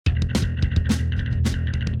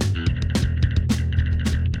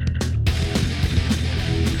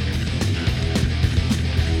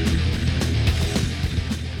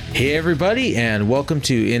Hey everybody, and welcome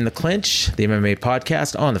to In the Clinch, the MMA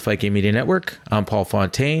podcast on the Fight Game Media Network. I'm Paul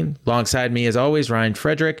Fontaine. Alongside me, as always, Ryan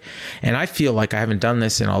Frederick. And I feel like I haven't done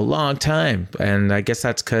this in a long time, and I guess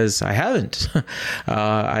that's because I haven't.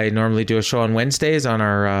 I normally do a show on Wednesdays on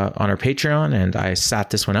our Patreon, and I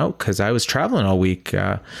sat this one out because I was traveling all week.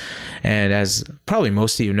 And as probably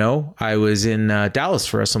most of you know, I was in Dallas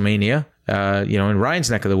for WrestleMania. In Ryan's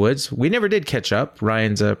neck of the woods. We never did catch up.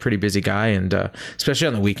 Ryan's a pretty busy guy, and especially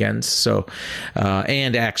on the weekends. So,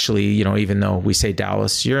 and actually, even though we say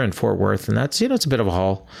Dallas, you're in Fort Worth, and that's, it's a bit of a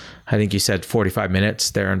haul. I think you said 45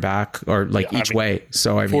 minutes there and back, or each way.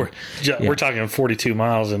 So we're talking 42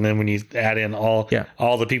 miles, and then when you add in all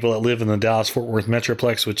the people that live in the Dallas Fort Worth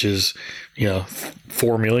metroplex, which is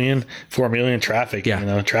 4 million traffic.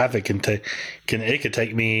 Yeah. Traffic it could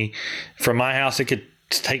take me from my house. It could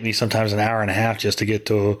take me sometimes an hour and a half just to get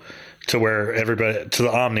to where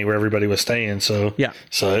the Omni where everybody was staying. So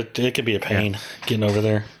it could be a pain getting over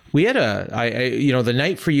there. We had the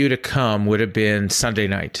night for you to come would have been Sunday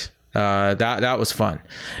night. That was fun,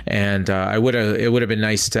 and it would have been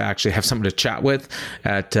nice to actually have someone to chat with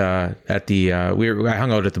I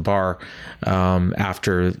hung out at the bar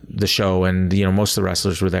after the show, and most of the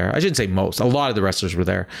wrestlers were there. I shouldn't say most, a lot of the wrestlers were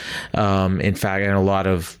there, in fact, and a lot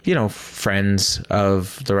of friends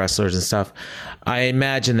of the wrestlers and stuff. I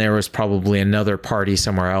imagine there was probably another party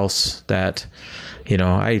somewhere else that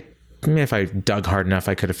if I dug hard enough,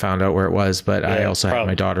 I could have found out where it was, but I also had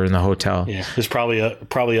my daughter in the hotel. Yeah, it's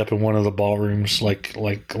probably up in one of the ballrooms, like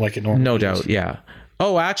it normally no is. doubt, yeah.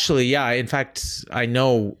 Oh, actually, yeah. In fact, I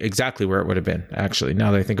know exactly where it would have been, actually, now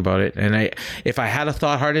that I think about it. And if I had a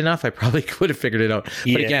thought hard enough, I probably could have figured it out.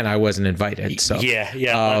 But again, I wasn't invited. So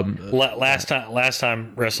last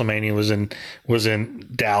time WrestleMania was in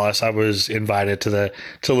Dallas, I was invited to a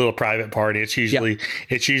little private party. It's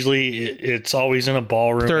always in a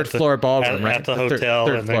ballroom, third floor ballroom, right? At the hotel,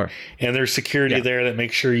 third floor. And there's security there that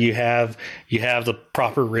makes sure you have the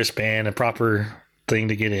proper wristband and proper thing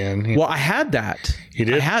to get in. Well, I had that. You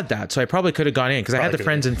did? I had that, so I probably could have gone in because I had the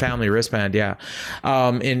friends and family wristband. Yeah,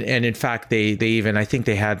 and in fact, they even, I think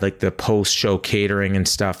they had like the post show catering and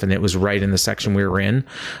stuff, and it was right in the section we were in.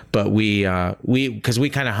 But we because we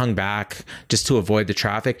kind of hung back just to avoid the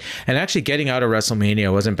traffic, and actually getting out of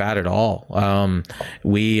WrestleMania wasn't bad at all.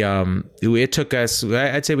 It took us,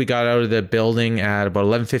 I'd say we got out of the building at about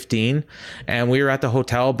 11:15, and we were at the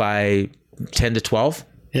hotel by 10 to 12.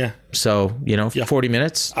 Yeah. So, 40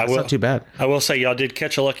 minutes. That's not too bad. I will say y'all did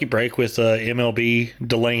catch a lucky break with MLB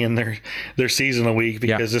delaying their season a week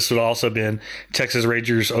because this would also been Texas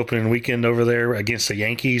Rangers opening weekend over there against the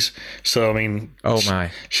Yankees. So, I mean,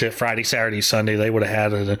 Friday, Saturday, Sunday, they would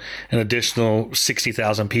have had an additional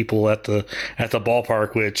 60,000 people at the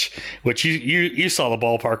ballpark, which you saw the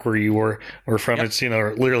ballpark where you were from. Yep. It's,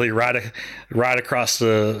 literally right across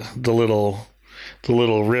the little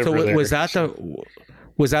river. So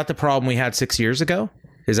was that the problem we had 6 years ago?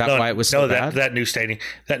 Is that why it was so bad? That new stadium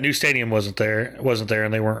wasn't there,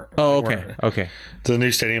 and they weren't. Oh, okay, okay. The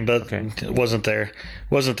new stadium, but it wasn't there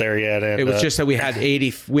yet. And, it was just that we had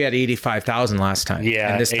 85,000 last time.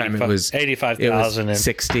 Yeah, and this time it was 85,000 and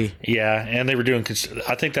 60. Yeah, and they were doing.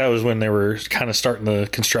 I think that was when they were kind of starting the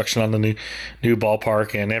construction on the new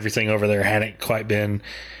ballpark, and everything over there hadn't quite been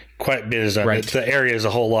as right. The area is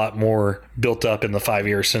a whole lot more built up in the 5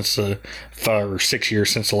 or 6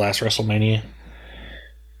 years since the last WrestleMania.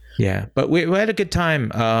 Yeah, but we had a good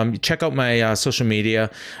time. Check out my social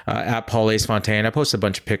media at Paul Ace Fontaine. I posted a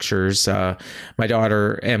bunch of pictures. My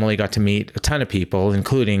daughter Emily got to meet a ton of people,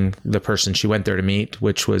 including the person she went there to meet,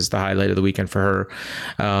 which was the highlight of the weekend for her.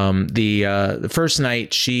 The first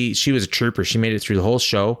night, she was a trooper. She made it through the whole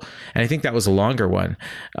show, and I think that was a longer one.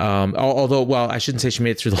 Although, well, I shouldn't say she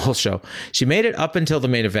made it through the whole show. She made it up until the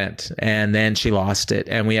main event, and then she lost it,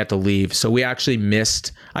 and we had to leave. So we actually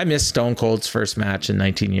missed Stone Cold's first match in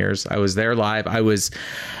 19 years. I was there live. I was,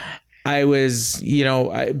 basically,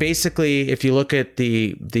 if you look at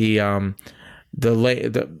the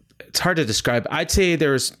it's hard to describe. I'd say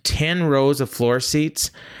there's 10 rows of floor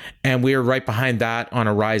seats, and we were right behind that on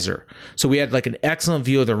a riser. So we had like an excellent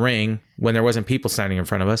view of the ring when there wasn't people standing in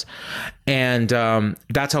front of us. And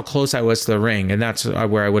that's how close I was to the ring. And that's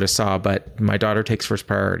where I would have saw. But my daughter takes first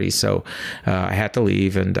priority. So I had to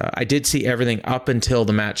leave. And I did see everything up until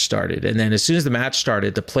the match started. And then as soon as the match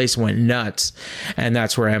started, the place went nuts. And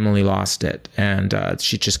that's where Emily lost it. And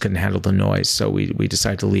she just couldn't handle the noise. So we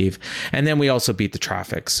decided to leave. And then we also beat the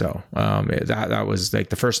traffic. So that was like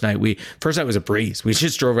the first night. First night was a breeze. We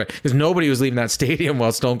just drove it because nobody was leaving that stadium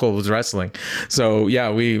while Stone Cold was wrestling. So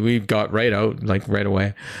yeah, we got right out like right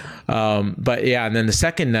away. But yeah, and then the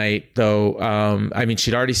second night though, I mean,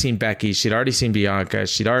 she'd already seen Becky, she'd already seen Bianca,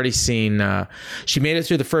 she'd already seen, she made it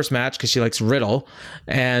through the first match because she likes Riddle,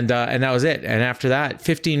 and that was it. And after that,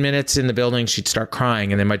 15 minutes in the building, she'd start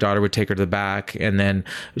crying, and then my daughter would take her to the back, and then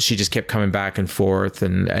she just kept coming back and forth,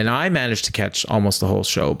 and I managed to catch almost the whole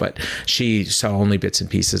show, but she saw only bits and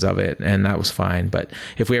pieces of it, and that was fine. But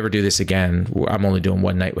if we ever do this again, I'm only doing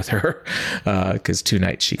one night with her because 2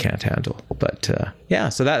 nights she can't handle. But yeah,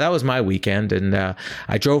 so that was my weekend, and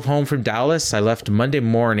I drove home from Dallas. I left Monday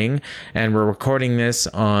morning, and we're recording this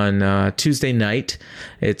on Tuesday night.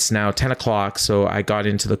 It's now 10 o'clock, so I got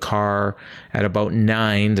into the car at about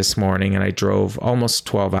 9 this morning, and I drove almost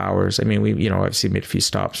 12 hours. I mean, we obviously made a few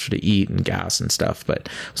stops to eat and gas and stuff, but it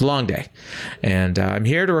was a long day. And I'm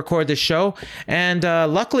here to record this show, and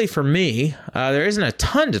luckily for me, there isn't a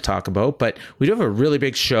ton to talk about, but we do have a really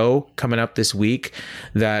big show coming up this week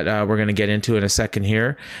that we're going to get into in a second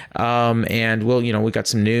here. And we got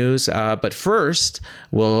some news, but first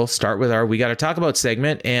we'll start with our We Gotta Talk About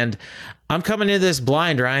segment. And I'm coming into this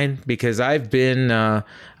blind, Ryan, because I've been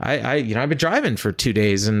I've been driving for 2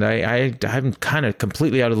 days, and I'm kind of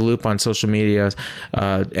completely out of the loop on social media,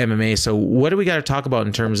 MMA. So what do we got to talk about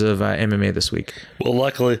in terms of MMA this week? Well,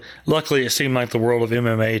 luckily, it seemed like the world of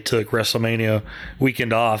MMA took WrestleMania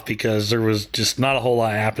weekend off because there was just not a whole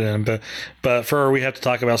lot happening. But for our We Have to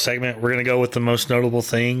Talk About segment, we're going to go with the most notable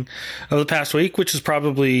thing of the past week, which is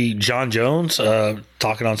probably Jon Jones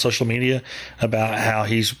talking on social media about how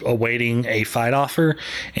he's awaiting a fight offer,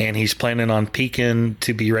 and he's planning on peaking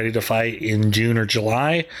to be ready to fight in June or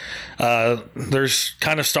July. There's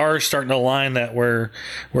kind of stars starting to align that where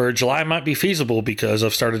July might be feasible, because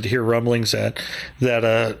I've started to hear rumblings that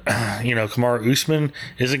Kamaru Usman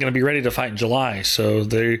isn't going to be ready to fight in July. So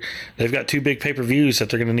they've got 2 big pay-per-views that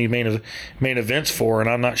they're going to need main events for, and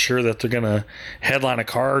I'm not sure that they're going to headline a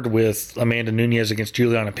card with Amanda Nunes against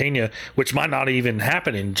Juliana Pena, which might not even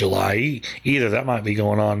happen in July either. That might be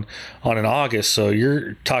going on in August. So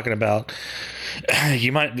you're talking about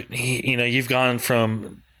you've gone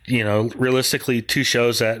from realistically 2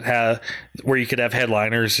 shows that have where you could have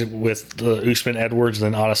headliners with the Usman Edwards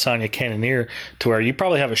and then Adesanya Cannonier, to where you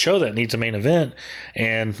probably have a show that needs a main event,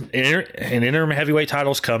 and an interim heavyweight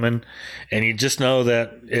title's coming, and you just know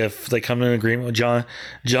that if they come to an agreement with Jon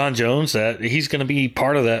Jones, that he's going to be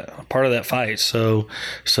part of that fight. So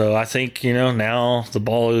I think now the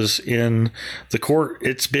ball is in the court.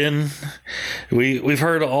 It's been we've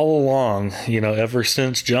heard all along, ever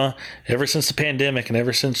since the pandemic, and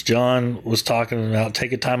ever since Jon was talking about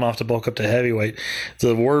taking time off to bulk up to heavyweight,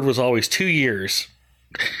 the word was always 2 years.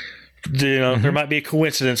 There might be a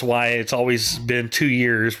coincidence why it's always been 2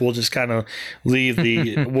 years. We'll just kind of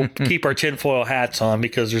we'll keep our tinfoil hats on,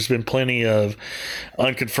 because there's been plenty of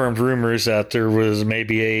unconfirmed rumors that there was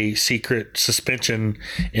maybe a secret suspension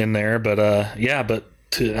in there. But we've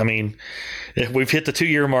hit the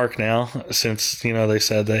 2-year mark now since they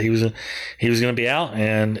said that he was going to be out,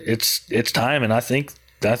 and it's time. And I think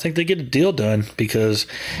they get a deal done, because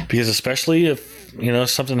especially if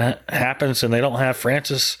something happens and they don't have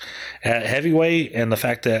Francis at heavyweight, and the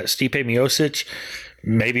fact that Stipe Miocic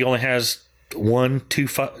maybe only has 1,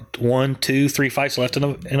 2, 3 fights left in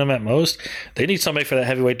them at most, they need somebody for that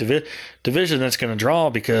heavyweight division that's going to draw,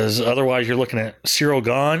 because otherwise you're looking at Cyril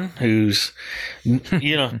Gane, who's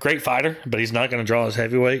great fighter, but he's not going to draw as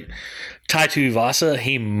heavyweight. Tai Tuivasa,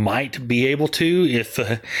 he might be able to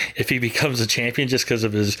if he becomes a champion, just because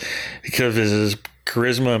of his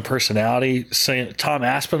charisma and personality. Tom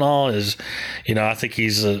Aspinall is, I think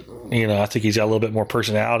he's got a little bit more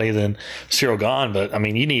personality than Cyril Gane, but I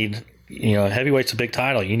mean, you need, heavyweight's a big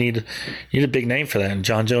title. You need a big name for that, and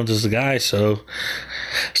Jon Jones is the guy. So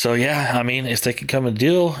yeah, I mean, if they can come a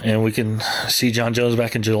deal and we can see Jon Jones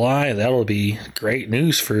back in July, that'll be great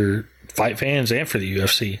news for fight fans and for the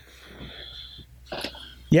UFC.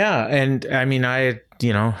 Yeah, and I mean, I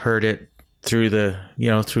heard it through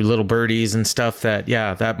through little birdies and stuff that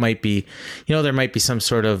that might be, there might be some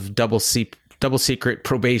sort of double secret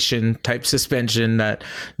probation type suspension that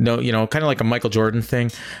kind of like a Michael Jordan thing,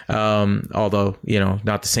 although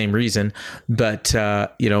not the same reason, but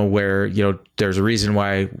where there's a reason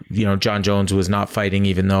why Jon Jones was not fighting,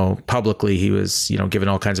 even though publicly he was given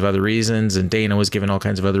all kinds of other reasons, and Dana was given all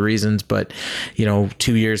kinds of other reasons. But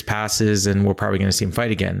 2 years passes and we're probably going to see him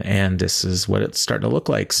fight again, and this is what it's starting to look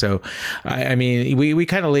like. So I mean, we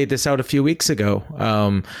kind of laid this out a few weeks ago.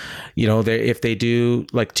 If they do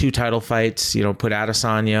like 2 title fights, put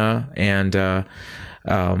Adesanya and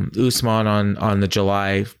Usman on the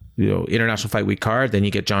July International Fight Week card. Then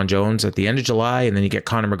you get John Jones at the end of July, and then you get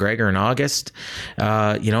Conor McGregor in August.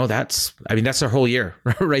 That's their whole year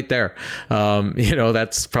right there.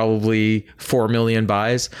 That's probably 4 million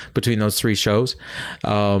buys between those 3 shows.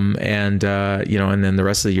 And then the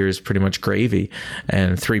rest of the year is pretty much gravy,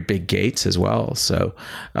 and 3 big gates as well. So,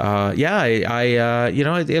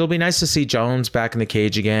 it'll be nice to see Jones back in the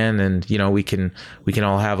cage again. And, we can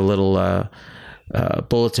all have a little,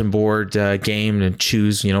 bulletin board game and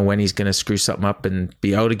choose when he's going to screw something up and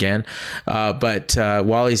be out again, but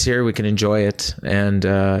while he's here we can enjoy it, and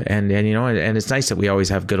it's nice that we always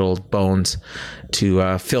have good old Bones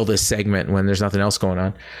to fill this segment when there's nothing else going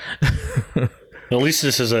on. At least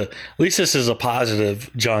this is a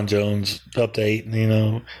positive John Jones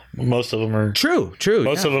update. Most of them are true.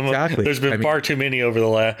 Most of them, exactly. There's been far too many over the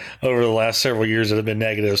last several years that have been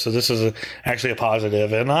negative. So this is actually a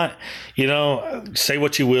positive. And say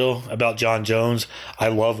what you will about John Jones. I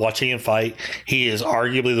love watching him fight. He is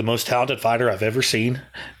arguably the most talented fighter I've ever seen.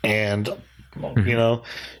 And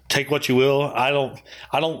take what you will. I don't.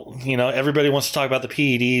 Everybody wants to talk about the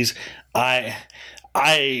PEDs.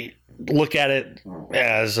 I look at it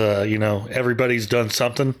as everybody's done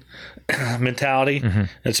something mentality,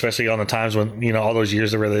 especially on the times when all those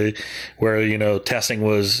years where testing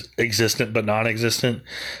was existent but non-existent.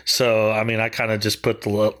 So I kind of just put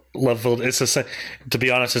the level. It's the same. To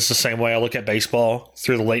be honest, it's the same way I look at baseball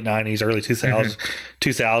through the late 90s, early 2000s.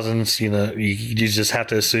 2000s. You just have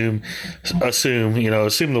to assume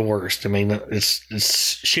the worst. It's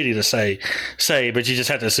shitty to say, but you just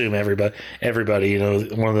have to assume everybody.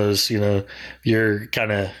 One of those. You're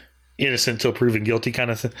kind of innocent until proven guilty kind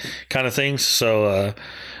of things. But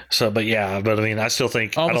I still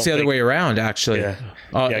think almost the other way around, actually.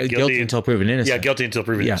 Guilty until proven innocent. Yeah, guilty until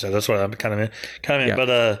proven innocent. That's what I'm kind of in.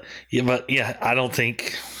 But I don't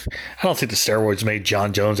think the steroids made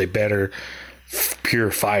John Jones a better pure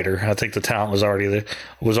fighter. I think the talent was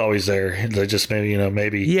always there. They just maybe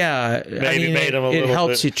made him a little. It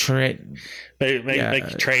helps you train.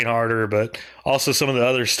 Make you train harder, but also some of the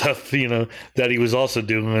other stuff, that he was also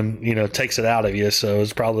doing, takes it out of you. So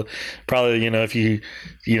it's probably, if you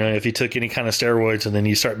took any kind of steroids and then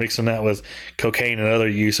you start mixing that with cocaine and other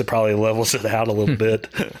use, it probably levels it out a little bit.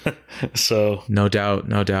 So no doubt.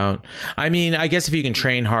 I guess if you can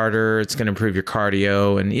train harder, it's going to improve your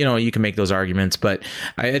cardio, and you can make those arguments. But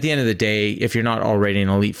at the end of the day, if you're not already an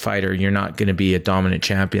elite fighter, you're not going to be a dominant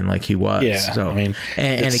champion like he was. Yeah. So and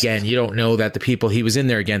again, you don't know that the people he was in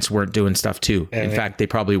there against weren't doing stuff too. In fact, they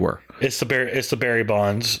probably were. It's the Barry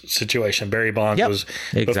Bonds situation. Barry Bonds was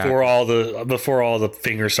exactly. before all the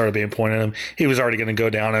fingers started being pointed at him. He was already going to go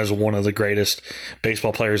down as one of the greatest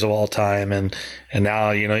baseball players of all time, and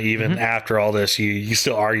now even after all this, you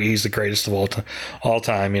still argue he's the greatest of all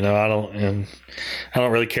time. I don't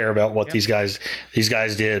really care about what these guys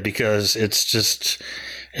did, because it's just.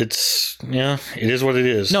 It is what it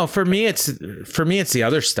is. No, for me it's the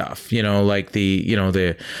other stuff, like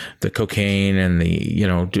the cocaine and the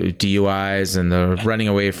DUIs and the running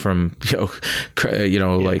away from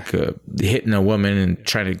hitting a woman and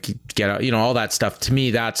trying to get out, all that stuff. To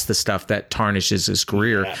me, that's the stuff that tarnishes his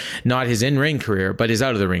career, not his in-ring career, but his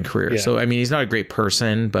out of the ring career. So he's not a great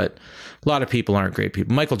person, but a lot of people aren't great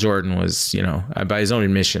people. Michael Jordan was, by his own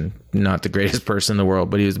admission, not the greatest person in the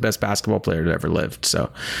world, but he was the best basketball player that ever lived.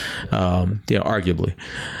 So, arguably.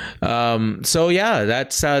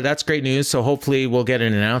 That's great news. So hopefully we'll get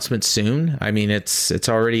an announcement soon. It's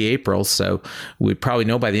already April, so we probably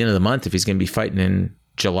know by the end of the month if he's going to be fighting in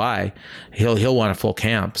July. He'll want a full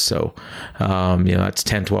camp. So, that's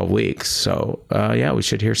 10, 12 weeks. So, we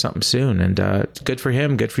should hear something soon. And good for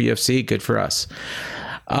him, good for UFC, good for us.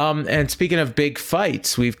 And speaking of big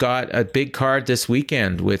fights, we've got a big card this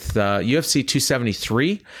weekend with UFC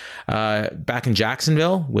 273 back in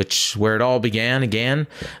Jacksonville, where it all began again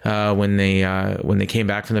when they came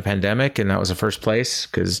back from the pandemic, and that was the first place,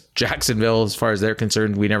 because Jacksonville, as far as they're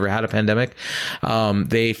concerned, we never had a pandemic.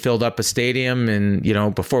 They filled up a stadium, and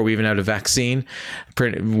before we even had a vaccine,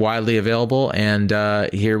 pretty widely available, and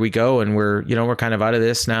here we go, and we're kind of out of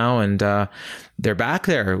this now, and they're back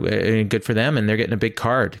there, and good for them, and they're getting a big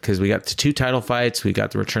card because we got the 2 title fights, we got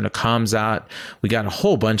the return of Khamzat, we got a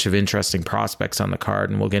whole bunch of interesting prospects on the card,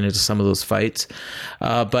 and we'll get into some of those fights.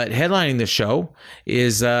 But headlining the show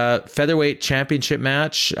is a featherweight championship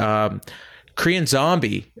match. Korean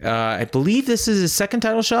Zombie, I believe this is his second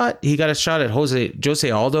title shot. He got a shot at Jose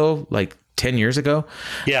Aldo like 10 years ago.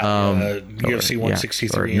 UFC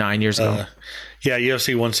 163. Or 9 years ago.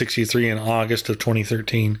 UFC 163 in August of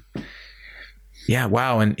 2013. Yeah,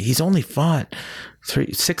 wow, and he's only fought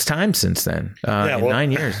 6 times since then in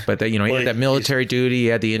 9 years. But that, he had that military duty, he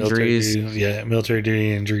had the injuries. Military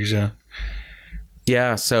duty injuries. Yeah.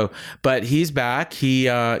 Yeah. So, but he's back. He,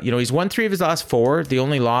 he's won 3 of his last 4. The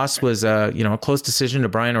only loss was, a close decision to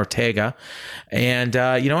Brian Ortega. And,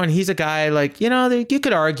 and he's a guy like, you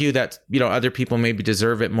could argue that, other people maybe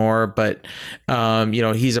deserve it more, but,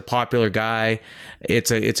 he's a popular guy.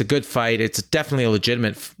 It's a good fight. It's definitely a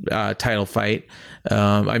legitimate title fight.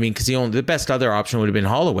 Because the best other option would have been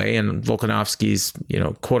Holloway, and Volkanovski's,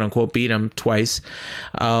 quote unquote, beat him twice.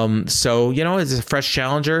 So, it's a fresh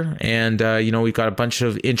challenger, and, we've got a bunch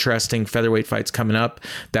of interesting featherweight fights coming up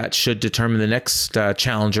that should determine the next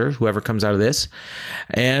challenger, whoever comes out of this.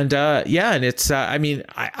 And, and it's,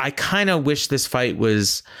 I kind of wish this fight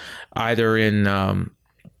was either in,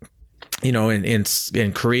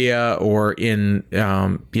 in Korea or in,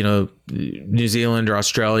 New Zealand or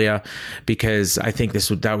Australia, because I think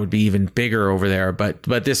that would be even bigger over there. But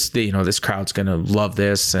this, this crowd's going to love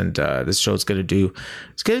this, and this show's going to do,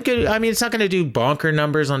 it's going to, it's not going to do bonker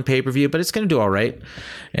numbers on pay-per-view, but it's going to do all right.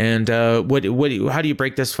 And how do you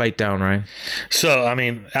break this fight down, Ryan? So,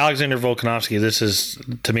 Alexander Volkanovski, this is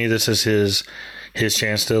his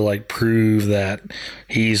chance to prove that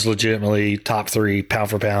he's legitimately top 3 pound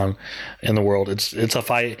for pound in the world. It's a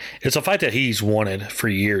fight that he's wanted for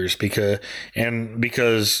years because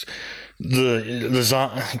the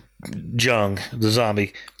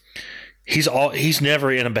zombie, he's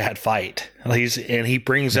never in a bad fight. He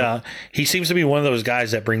seems to be one of those guys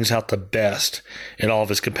that brings out the best in all of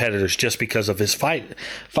his competitors just because of his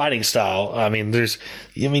fighting style.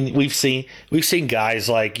 We've seen guys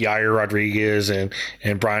like Yair Rodriguez and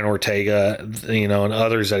Brian Ortega, and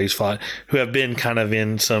others that he's fought who have been kind of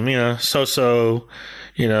in some, so-so,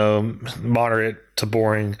 moderate to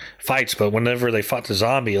boring fights, but whenever they fought the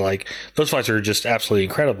Zombie, those fights are just absolutely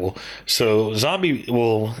incredible. So Zombie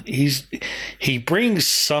he brings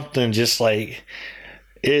something just there's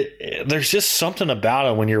just something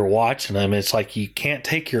about him when you're watching him. It's like you can't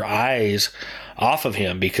take your eyes off of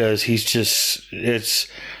him because he's just it's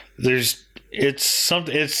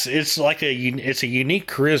a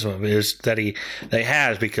unique charisma that he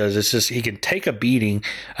has, because it's just he can take a beating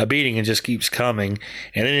and just keeps coming,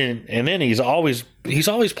 and then he's always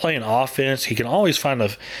playing offense. He can always find a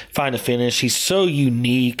finish. He's so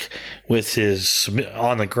unique with his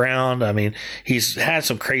on the ground. He's had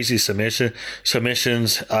some crazy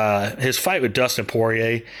submissions. His fight with Dustin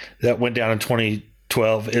Poirier that went down in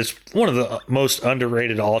 2012 is one of the most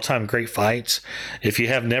underrated all-time great fights. If you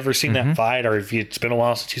have never seen that fight, or if it's been a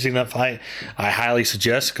while since you've seen that fight, I highly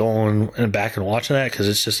suggest going back and watching that, because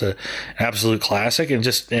it's just an absolute classic.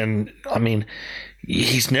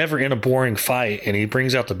 He's never in a boring fight, and he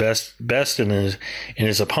brings out the best in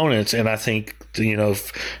his opponents. And I think,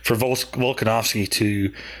 for Volkanovski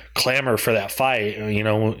to clamor for that fight, he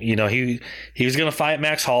was going to fight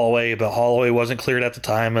Max Holloway, but Holloway wasn't cleared at the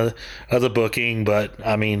time of the booking. But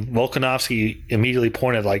Volkanovski immediately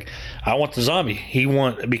pointed I want the Zombie.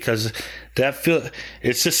 Because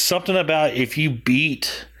it's just something about, if you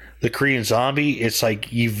beat the Korean Zombie, it's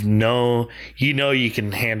like you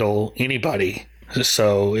can handle anybody.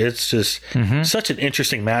 So it's just such an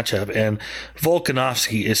interesting matchup, and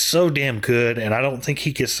Volkanovski is so damn good, and I don't think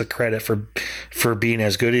he gets the credit for being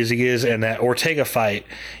as good as he is. And that Ortega fight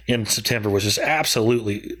in September was just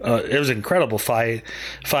absolutely it was an incredible fight,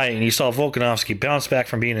 and you saw Volkanovski bounce back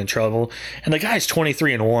from being in trouble, and the guy's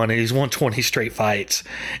 23-1, and he's won 20 straight fights,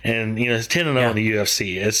 and he's 10-0 in the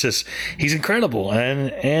UFC. It's just, he's incredible,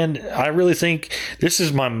 and I really think this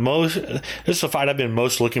is the fight I've been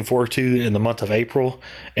most looking forward to in the month of April.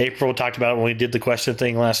 Talked about it when we did the question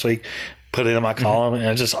thing last week. Put it in my column,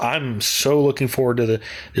 and I'm so looking forward to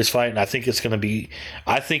this fight, and I think it's going to be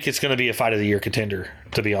a fight of the year contender,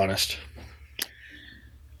 to be honest.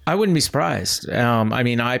 I wouldn't be surprised.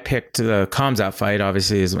 I picked the Khamzat fight,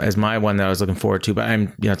 obviously, as my one that I was looking forward to, but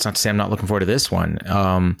it's not to say I'm not looking forward to this one,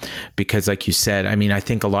 because like you said, I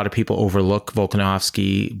think a lot of people overlook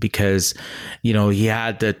Volkanovski because, he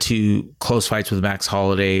had the 2 close fights with Max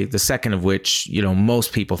Holloway, the second of which,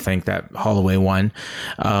 most people think that Holloway won.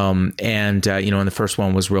 And the first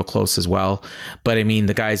one was real close as well. But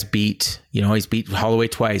the guy's he's beat Holloway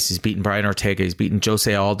twice. He's beaten Brian Ortega. He's beaten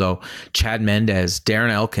Jose Aldo, Chad Mendez, Darren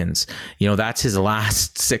Elkins. That's his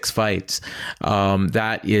last 6 fights.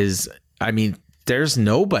 There's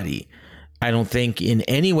nobody, I don't think, in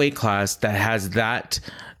any weight class that has that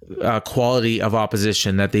quality of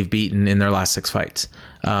opposition that they've beaten in their last 6 fights.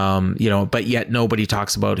 But yet nobody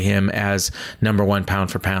talks about him as number one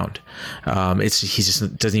pound for pound. He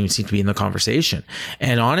just doesn't even seem to be in the conversation.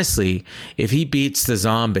 And honestly, if he beats the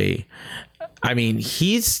Zombie, I mean,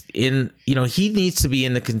 he's in, he needs to be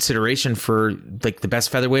in the consideration for like the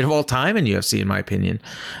best featherweight of all time in UFC, in my opinion.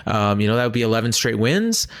 That would be 11 straight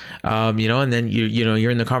wins, and then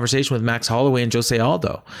you're in the conversation with Max Holloway and Jose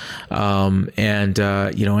Aldo.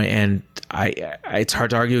 It's hard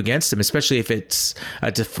to argue against him, especially if it's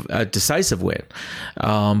a decisive win.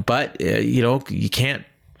 But you can't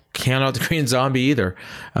count out the Korean Zombie either.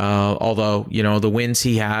 Although, the wins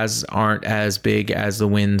he has aren't as big as the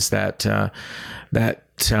wins that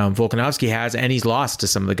Volkanovski has, and he's lost to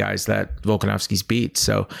some of the guys that Volkanovski's beat.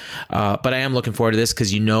 So, but I am looking forward to this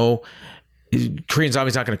because Korean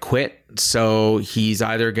Zombie's not going to quit. So he's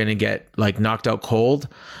either going to get like knocked out cold,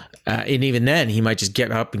 and even then he might just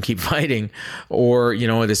get up and keep fighting, or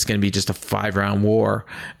this is going to be just a 5-round war,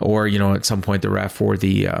 or at some point the ref or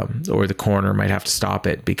the corner might have to stop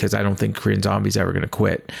it, because I don't think Korean Zombie's ever going to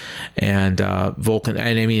quit. And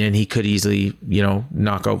and he could easily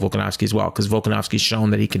knock out Volkanovski as well, because Volkanovski's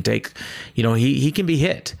shown that he can take, he can be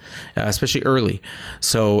hit, especially early.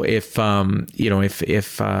 So if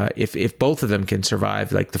both of them can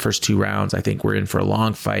survive like the first 2 rounds, I think we're in for a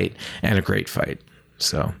long fight and a great fight.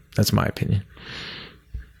 So that's my opinion.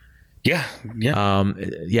 Yeah.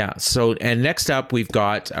 So, and next up, we've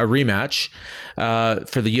got a rematch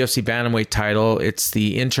for the UFC Bantamweight title. It's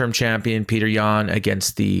the interim champion Peter Yan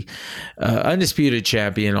against the undisputed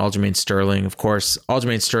champion Aljamain Sterling. Of course,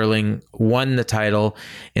 Aljamain Sterling won the title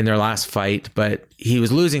in their last fight, but he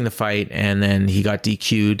was losing the fight, and then he got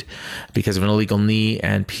DQ'd because of an illegal knee,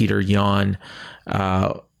 and Peter Yan,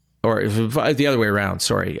 or the other way around,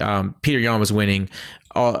 sorry. Peter Yan was winning,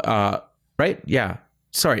 right? Yeah.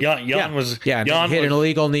 Sorry. Yan was hit an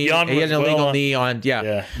illegal knee. He had an illegal knee on.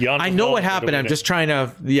 Yeah. I know what happened. I'm just trying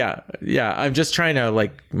to. I'm just trying to,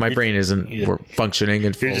 like, my brain isn't functioning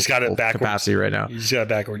in full capacity right now. You just got it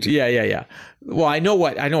backwards. Yeah. Well, I know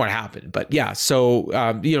what happened, but yeah.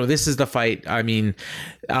 So this is the fight. I mean,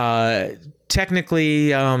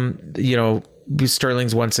 technically,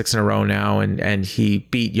 Sterling's won 6 in a row now, and he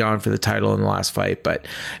beat Yan for the title in the last fight, but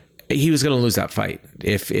he was going to lose that fight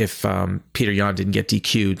if Peter Yan didn't get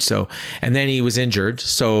DQ'd. So, and then he was injured.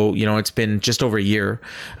 So, it's been just over a year.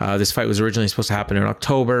 This fight was originally supposed to happen in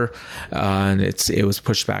October, and it was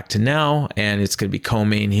pushed back to now, and it's going to be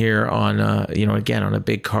co-main here on, again, on a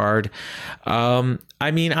big card. I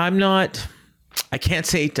can't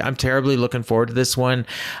say I'm terribly looking forward to this one.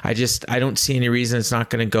 I don't see any reason it's not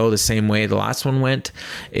going to go the same way the last one went.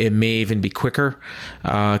 It may even be quicker,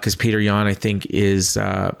 because Peter Yan, I think, is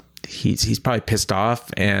he's probably pissed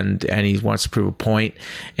off and he wants to prove a point.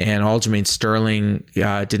 And Aljamain Sterling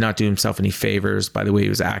did not do himself any favors by the way he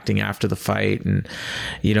was acting after the fight. And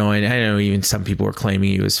and I know even some people were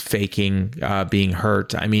claiming he was faking being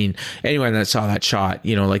hurt. I mean, anyone that saw that shot,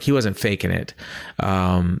 he wasn't faking it.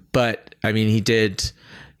 But I mean, he did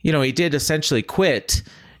essentially quit,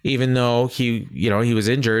 even though he was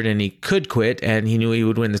injured and he could quit, and he knew he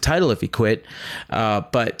would win the title if he quit.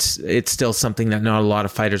 But it's still something that not a lot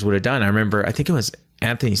of fighters would have done. I remember, I think it was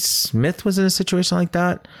Anthony Smith was in a situation like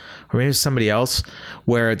that, or maybe it was somebody else,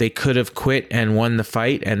 where they could have quit and won the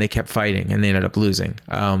fight, and they kept fighting and they ended up losing.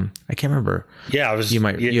 I can't remember. Yeah, it was. You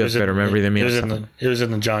have better memory than me. It was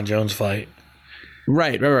in the John Jones fight.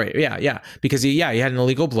 Right. Yeah. Because he had an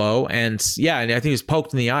illegal blow, and I think he was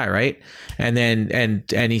poked in the eye, right? And then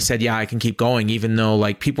and he said, I can keep going, even though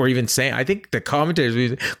like people were even saying, I think the commentators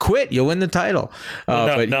were, quit, you'll win the title.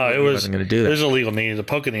 But he wasn't going to do that. It was a legal knee. The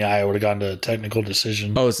poke in the eye would have gone to a technical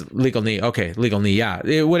decision. Oh, it's legal knee. Okay, legal knee.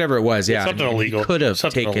 Yeah, whatever it was. Yeah, something illegal. Could have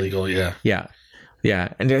taken illegal. Yeah. Yeah.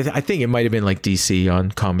 Yeah, and I think it might have been like DC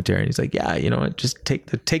on commentary, and he's like, just take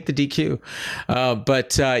the DQ.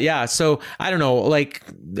 So I don't know, like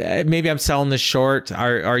maybe I'm selling this short.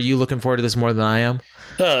 Are you looking forward to this more than I am?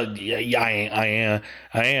 I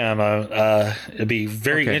am. It'd be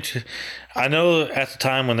very interesting. I know at the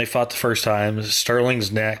time when they fought the first time,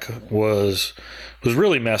 Sterling's neck was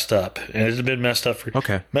really messed up, and it's been messed up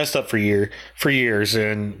for years,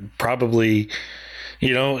 and probably,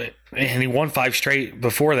 and he won 5 straight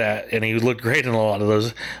before that, and he looked great in a lot of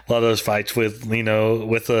those fights with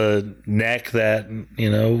with a neck that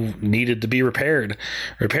needed to be repaired.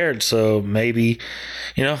 So maybe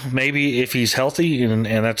if he's healthy and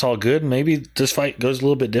that's all good, maybe this fight goes a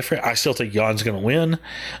little bit different. I still think Jan's going to win.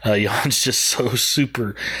 Jan's just so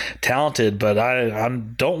super talented, but I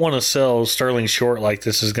don't want to sell Sterling short like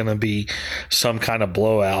this is going to be some kind of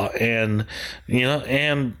blowout. And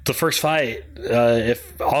and the first fight,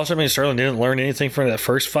 if Aljamain Sterling didn't learn anything from that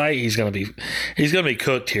first fight, he's gonna be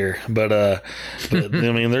cooked here. But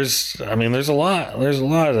there's a lot.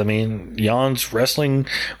 I mean, Jan's wrestling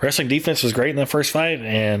defense was great in that first fight,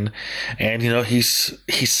 and he's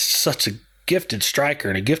such a gifted striker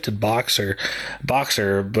and a gifted boxer. But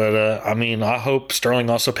I hope Sterling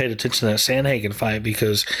also paid attention to that Sandhagen fight,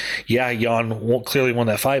 because Jan clearly won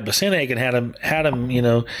that fight, but Sandhagen had him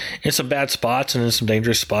in some bad spots and in some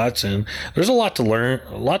dangerous spots, and there's a lot to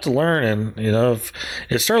learn. And if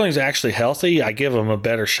Sterling's actually healthy, I give him a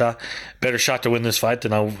better shot to win this fight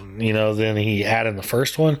than than he had in the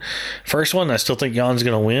first one. I still think Jan's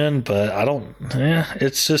going to win, but I don't.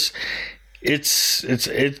 It's just. It's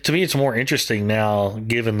to me, it's more interesting now,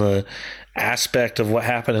 given the aspect of what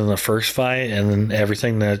happened in the first fight and then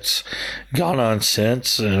everything that's gone on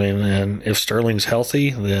since. I mean, and if Sterling's healthy,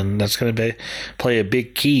 then that's going to play a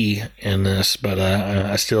big key in this. But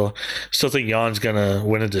I still think Jan's going to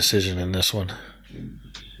win a decision in this one.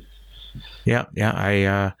 Yeah.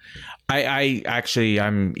 I actually,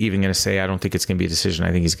 I'm even going to say I don't think it's going to be a decision.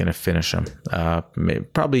 I think he's going to finish him.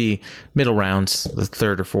 Probably middle rounds, the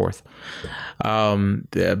third or fourth.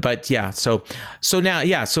 But yeah, so now,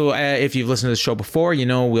 yeah. So if you've listened to the show before,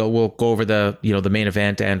 we'll go over the main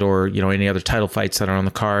event and or any other title fights that are on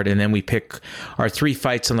the card, and then we pick our 3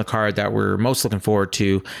 fights on the card that we're most looking forward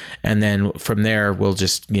to, and then from there we'll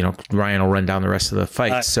just Ryan will run down the rest of the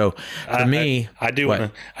fights. So for me, I do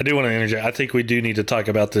want to interject. I think we do need to talk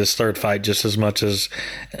about this third fight just as much as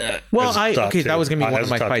that was going to be one of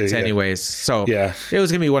my fights anyways. So yeah, it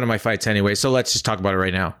was going to be one of my fights anyway. So let's just talk about it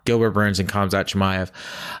right now. Gilbert Burns and Khamzat Chimaev.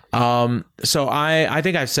 So I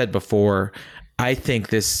think I've said before, I think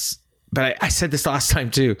this, but I said this last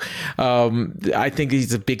time too. I think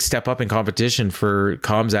he's a big step up in competition for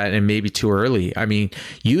Khamzat, and maybe too early. I mean,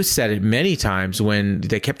 you said it many times when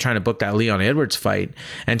they kept trying to book that Leon Edwards fight,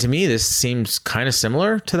 and to me this seems kind of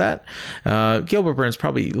similar to that. Gilbert Burns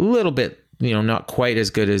probably a little bit, not quite as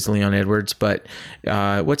good as Leon Edwards, but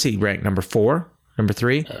what's he ranked? Number 4, number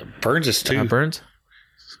 3? Burns is 2. Burns.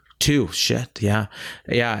 2, shit, yeah,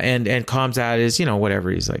 and Khamzat is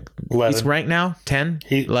whatever, he's like 11. He's ranked now 10,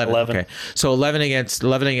 11. Okay, so 11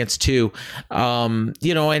 against 2.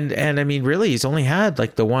 And I mean, really, he's only had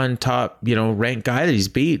like the one top ranked guy that he's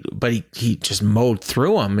beat, but he just mowed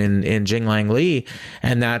through him in Jinglang Li,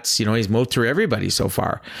 and that's he's mowed through everybody so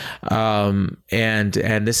far. And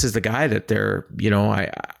this is the guy that they're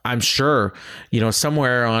I'm sure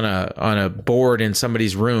somewhere on a board in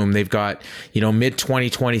somebody's room they've got mid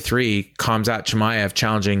 2023 Khamzat Chimaev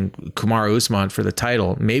challenging Kamaru Usman for the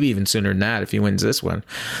title, maybe even sooner than that if he wins this one.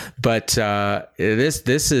 But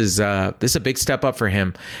this is a big step up for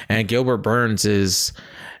him, and Gilbert Burns is.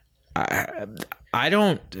 I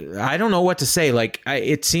don't know what to say. Like,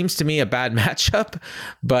 it seems to me a bad matchup,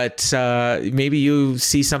 but maybe you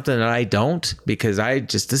see something that I don't, because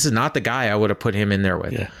this is not the guy I would have put him in there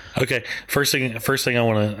with. Yeah. Okay. First thing I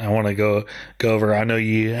want to go over. I know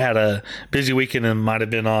you had a busy weekend and might have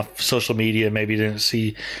been off social media. Maybe you didn't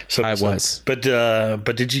see. I was. But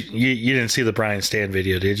did you didn't see the Brian Stann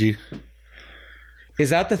video, did you? Is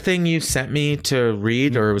that the thing you sent me to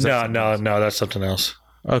read, or was that no, that's something else.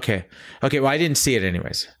 Okay. Well, I didn't see it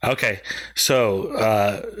anyways. Okay. So,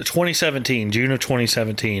 2017, June of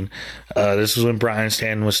 2017, this was when Brian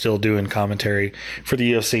Stann was still doing commentary for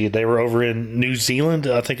the UFC. They were over in New Zealand,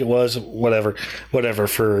 I think it was, whatever,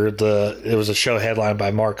 it was a show headlined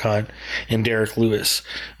by Mark Hunt and Derek Lewis.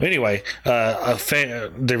 Anyway,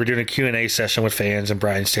 they were doing a Q&A session with fans, and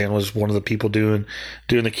Brian Stann was one of the people doing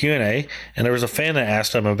the Q&A, and there was a fan that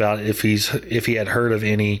asked him about if he had heard of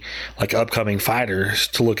any like upcoming fighters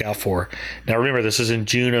to look out for. Now remember, this is in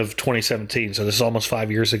June of 2017, so this is almost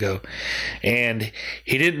 5 years ago, and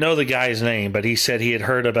he didn't know the guy's name, but he said he had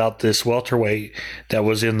heard about this welterweight that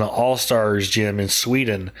was in the All-Stars gym in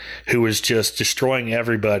Sweden, who was just destroying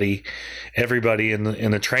everybody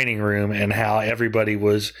in the training room, and how everybody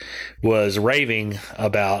was raving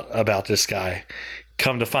about this guy.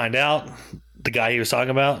 Come to find out, the guy he was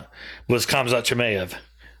talking about was Khamzat Chimaev,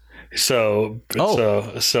 So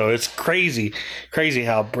it's crazy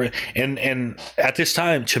how and at this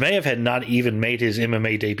time Chimaev had not even made his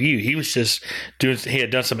MMA debut. He was just he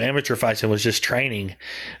had done some amateur fights and was just training.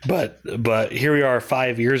 But here we are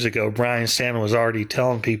 5 years ago. Brian Stanley was already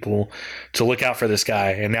telling people to look out for this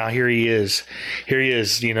guy, and now here he is,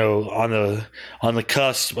 you know, on the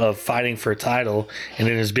cusp of fighting for a title and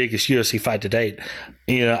in his biggest UFC fight to date.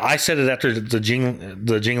 You know, I said it after before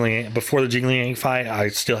the Jing Liang fight. I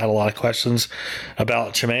still had a lot of questions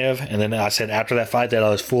about Chimaev, and then I said after that fight that I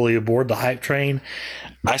was fully aboard the hype train.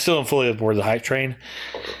 I still am fully aboard the hype train.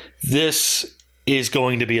 This is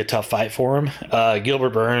going to be a tough fight for him. Gilbert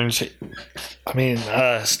Burns,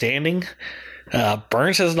 standing.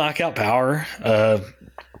 Burns has knockout power.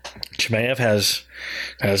 Chimaev has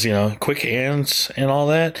quick hands and all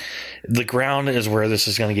that. The ground is where this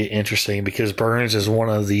is going to get interesting because Burns is one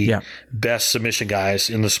of the best submission guys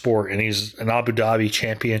in the sport, and he's an Abu Dhabi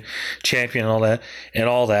champion and all that and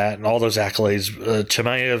all those accolades.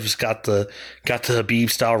 Chimaev's got the Habib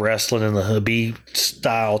style wrestling and the Habib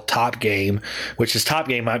style top game, which his top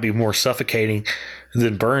game might be more suffocating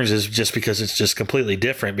than Burns is, just because it's just completely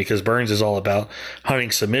different, because Burns is all about hunting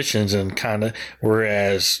submissions and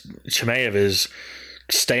whereas Chimaev is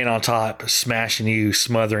staying on top, smashing you,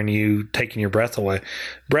 smothering you, taking your breath away.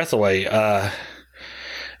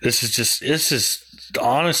 This is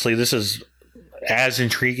as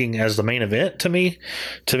intriguing as the main event to me.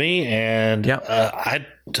 And I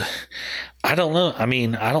don't know. I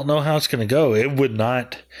mean, I don't know how it's going to go. It would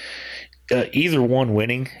not, either one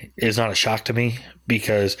winning is not a shock to me,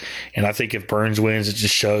 and I think if Burns wins, it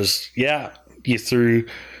just shows, you threw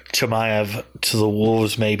Chimaev to the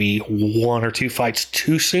wolves maybe one or two fights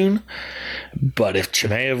too soon. But if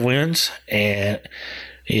Chimaev wins, and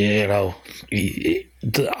I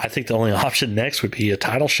think the only option next would be a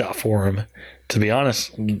title shot for him, to be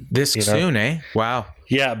honest. This soon, eh? Wow.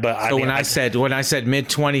 Yeah, but when I said mid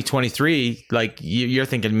 2023, like you're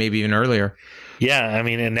thinking maybe even earlier. Yeah, I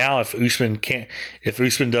mean, and now if Usman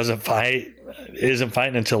isn't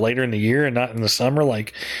fighting until later in the year and not in the summer,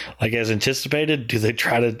 like as anticipated, do they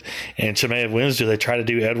try to, and Chimaev wins, do they try to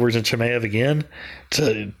do Edwards and Chimaev again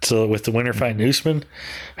to with the winner fighting Usman?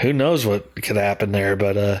 Who knows what could happen there?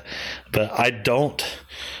 But I don't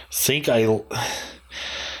think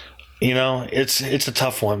it's a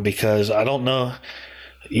tough one, because I don't know,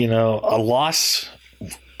 a loss.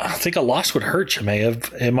 I think a loss would hurt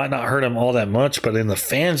Chimaev. It might not hurt him all that much, but in the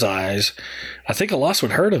fans' eyes, I think a loss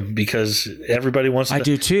would hurt him, because everybody wants him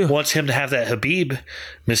to have that Habib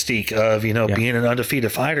mystique of, being an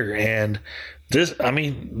undefeated fighter. And this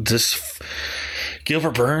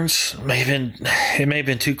Gilbert Burns may have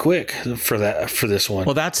been too quick for this one.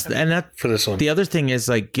 Well, for this one. The other thing is,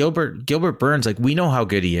 like, Gilbert Burns, like, we know how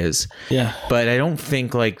good he is. Yeah. But I don't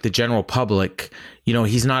think, like, the general public,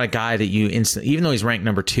 he's not a guy that you even though he's ranked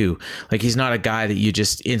number 2, like, he's not a guy that you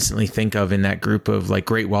just instantly think of in that group of, like,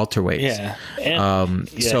 great welterweights. Yeah.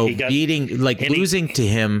 Losing to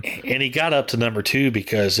him. And he got up to number 2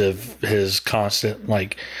 because of his constant,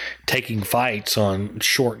 like, taking fights on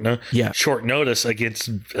short notice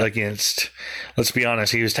against, let's be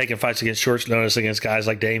honest, he was taking fights against short notice against guys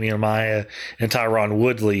like Damian Maia and Tyron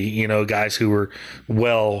Woodley, guys who were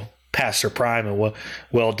well past their prime and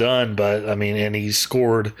well done. But I mean, and he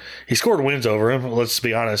scored wins over him. Let's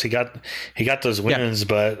be honest, he got those wins,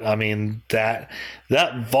 but I mean that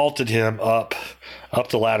vaulted him up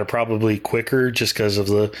the ladder probably quicker just because of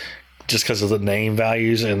the name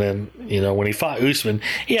values. And then, when he fought Usman,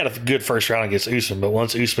 he had a good first round against Usman, but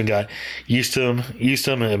once Usman got used to him,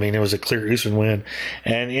 I mean, it was a clear Usman win.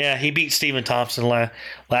 And he beat Stephen Thompson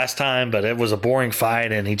last time, but it was a boring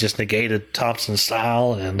fight, and he just negated Thompson's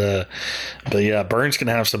style. And Burns can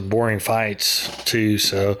have some boring fights too.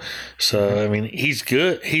 So I mean, he's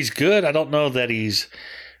good. I don't know that he's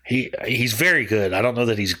very good. I don't know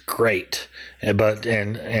that he's great. But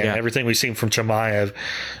everything we've seen from Chimaev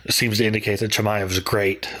seems to indicate that Chimaev is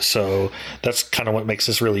great. So that's kind of what makes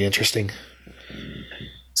this really interesting.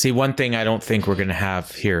 See, one thing I don't think we're going to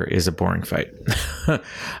have here is a boring fight.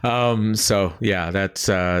 So yeah, that's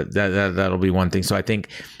that'll be one thing. So I think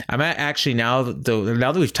I'm actually now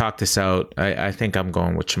that we've talked this out, I think I'm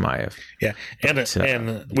going with Chimaev. Yeah,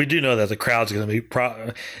 and we do know that the crowd's going to be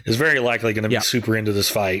is very likely going to be super into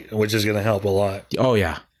this fight, which is going to help a lot. Oh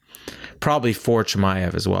yeah. probably for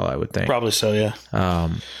Chimaev as well, I would think. Probably so, yeah.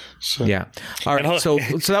 Yeah. All right. So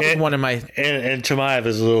that was one of my and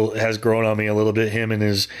Chimaev has grown on me a little bit. Him and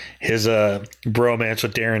his bromance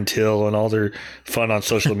with Darren Till and all their fun on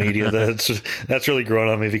social media. that's really grown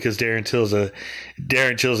on me because Darren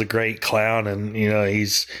Till's a great clown, and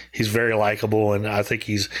he's very likable, and I think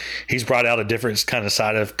he's brought out a different kind of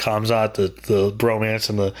side of Khamzat, the bromance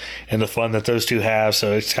and the fun that those two have.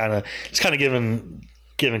 So it's kind of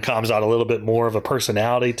giving Khamzat a little bit more of a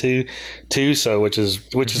personality too. So which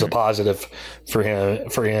is a positive for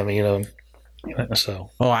him.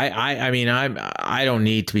 So I mean I don't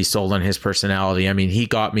need to be sold on his personality. I mean, he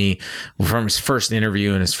got me from his first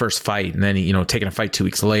interview and his first fight, and then taking a fight 2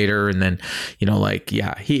 weeks later, and then he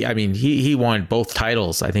won both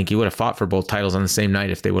titles. I think he would have fought for both titles on the same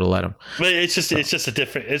night if they would have let him. But it's just a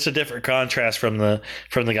different contrast from the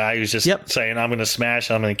guy who's just saying, I'm going to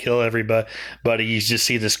smash, I'm going to kill everybody. But you just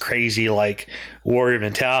see this crazy like warrior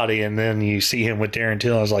mentality, and then you see him with Darren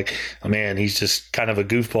Till. I was like, oh man, he's just kind of a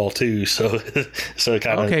goofball too. So it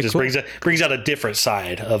kind of just cool. brings out a different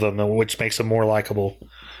side of him, which makes him more likable.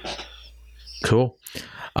 Cool.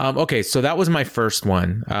 Okay, so that was my first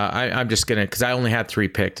one. I'm just gonna, because I only had 3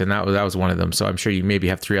 picked, and that was one of them. So I'm sure you maybe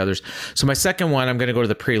have 3 others. So my second one, I'm gonna go to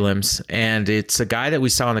the prelims, and it's a guy that we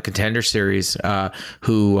saw in the Contender Series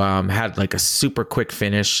who had like a super quick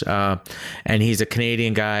finish, and he's a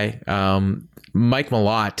Canadian guy. Mike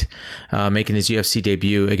Malott making his UFC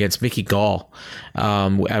debut against Mickey Gall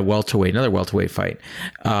at welterweight, another welterweight fight.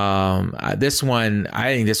 This one,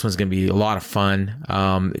 I think this one's going to be a lot of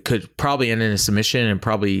fun. It could probably end in a submission and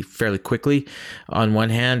probably fairly quickly on one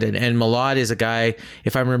hand. And Malott is a guy,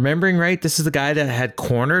 if I'm remembering right, this is the guy that had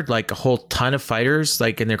cornered like a whole ton of fighters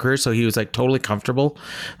like in their career. So he was like totally comfortable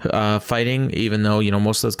fighting, even though,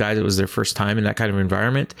 most of those guys, it was their first time in that kind of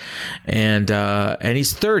environment. And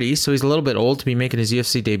he's 30, so he's a little bit old to be making his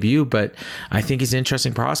UFC debut, but I think he's an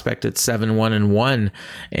interesting prospect at 7-1-1,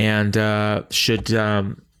 and should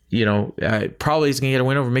probably he's gonna get a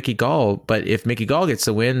win over Mickey Gall. But if Mickey Gall gets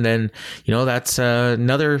the win, then that's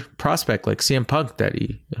another prospect like CM Punk that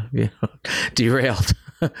he derailed.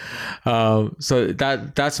 So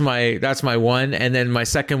that's my one, and then my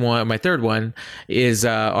third one is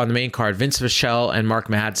on the main card, Vince Pichel and Mark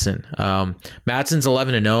Madsen. Madsen's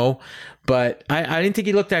 11-0. But I didn't think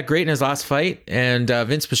he looked that great in his last fight. And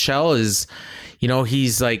Vince Pichel is,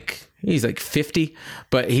 he's like 50,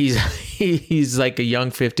 but he's like a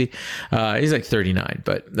young 50. He's like 39,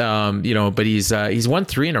 but but he's won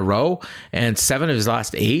 3 in a row and 7 of his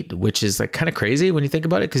last 8, which is like kind of crazy when you think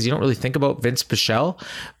about it, because you don't really think about Vince Pichel.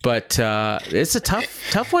 But it's a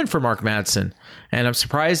tough one for Mark Madsen. And I'm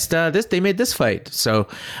surprised they made this fight. So,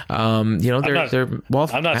 I'm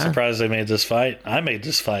not surprised they made this fight. I made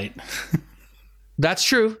this fight. That's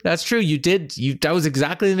true. You did. That was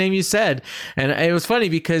exactly the name you said. And it was funny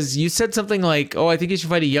because you said something like, oh, I think you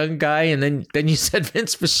should fight a young guy. And then you said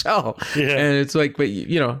Vince Pichel. Yeah. And it's like, but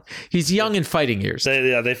he's young in fighting years.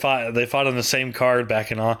 They fought on the same card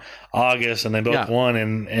back in August, and they both won.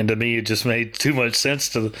 And to me, it just made too much sense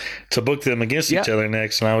to book them against each other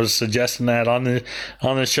next. And I was suggesting that on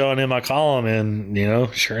the show and in my column.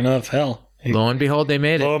 And, sure enough, hell. Lo and behold, they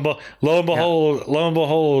made it. Lo and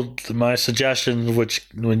behold, my suggestion, which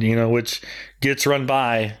gets run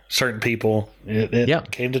by certain people, it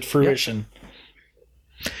came to fruition.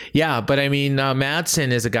 Yeah, but I mean, Madsen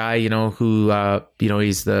is a guy, who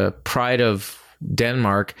he's the pride of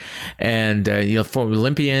Denmark, and former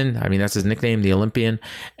Olympian. I mean, that's his nickname, the Olympian.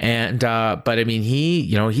 And but I mean,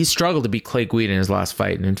 he struggled to beat Clay Guida in his last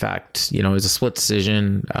fight, and in fact, it was a split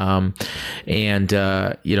decision. And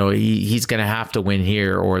he's going to have to win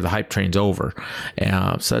here, or the hype train's over.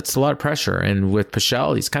 So it's a lot of pressure. And with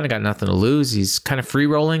Pichel, he's kind of got nothing to lose. He's kind of free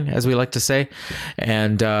rolling, as we like to say.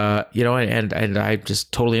 And and I'm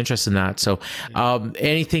just totally interested in that. So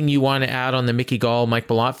anything you want to add on the Mickey Gall Mike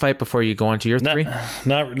Malott fight before you go on to your three?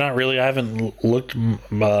 Not really. I haven't looked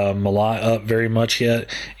Malott up very much yet.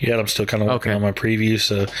 I'm still kind of working on my preview.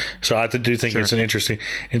 So I do think it's an interesting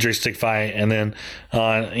fight. And then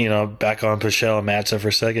back on Pichel and Madsen for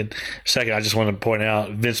a second. I just want to point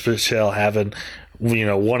out Vince Pichel having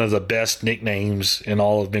one of the best nicknames in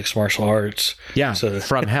all of mixed martial arts. Yeah, so,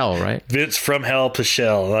 from hell, right? Vince from hell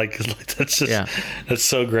Pichel, like that's just that's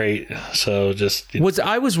so great. So just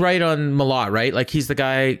I was right on Malott, right? Like he's the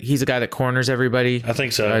guy that corners everybody. I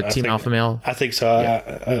think so. Team Alpha Male. I think so.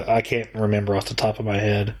 Yeah. I can't remember off the top of my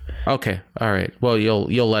head. Okay, all right. Well,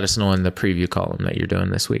 you'll let us know in the preview column that you're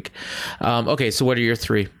doing this week. Okay, so what are your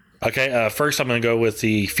 3? Okay, first I'm going to go with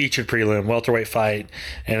the featured prelim welterweight fight,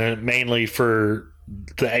 and mainly for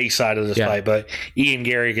the A side of this fight, but Ian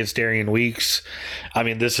Gary against Darian Weeks. I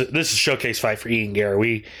mean, this is a showcase fight for Ian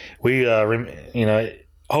Gary.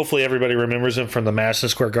 Hopefully everybody remembers him from the Madison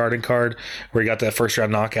Square Garden card where he got that first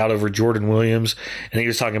round knockout over Jordan Williams. And he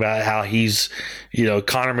was talking about how he's,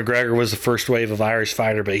 Conor McGregor was the first wave of Irish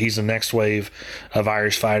fighter, but he's the next wave of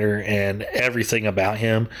Irish fighter. And everything about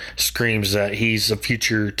him screams that he's a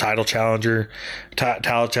future title challenger,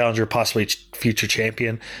 possibly future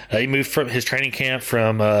champion. He moved from his training camp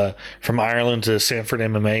from Ireland to Sanford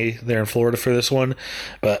MMA there in Florida for this one.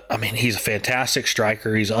 But, I mean, he's a fantastic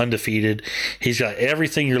striker. He's undefeated. He's got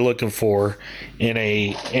everything you're looking for in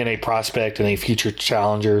a prospect and a future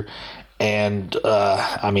challenger. And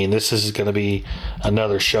I mean, this is going to be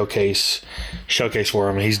another showcase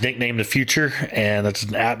for him. He's nicknamed the Future, and that's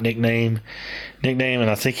an apt nickname.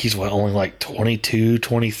 And I think he's only like 22,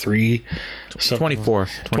 23, 24,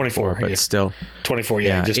 but still 24.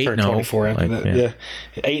 Yeah, just turned 24.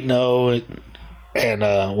 8-0,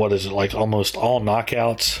 and what is it, like almost all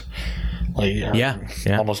knockouts?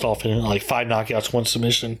 Almost all, like 5 knockouts, 1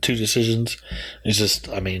 submission, 2 decisions. It's just,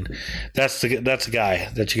 I mean, that's the guy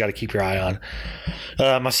that you got to keep your eye on.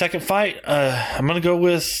 My second fight, I'm going to go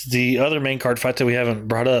with the other main card fight that we haven't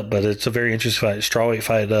brought up, but it's a very interesting fight. Strawweight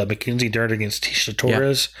fight, Mackenzie Dern against Tecia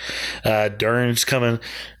Torres.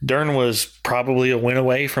 Dern was probably a win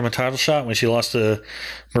away from a title shot when she lost to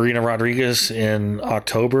Marina Rodriguez in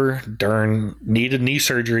October. Dern needed knee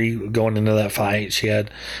surgery going into that fight. She had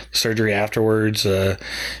surgery afterwards.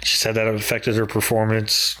 She said that it affected her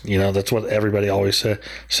performance. That's what everybody always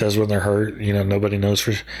says when they're hurt. Nobody knows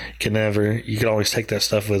you can always take that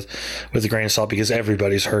stuff with a grain of salt because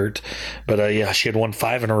everybody's hurt. But she had won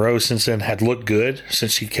 5 in a row since then, had looked good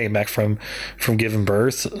since she came back from giving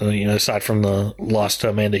birth, aside from the loss to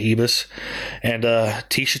Amanda Hebus. And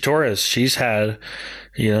Tecia Torres, she's had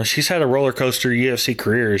a roller coaster UFC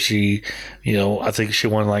career. She, I think she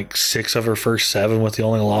won like 6 of her first 7 with the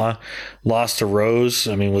only loss to Rose.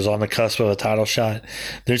 I mean, was on the cusp of a title shot.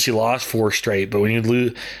 Then she lost 4 straight. But when you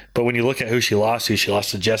look at who she lost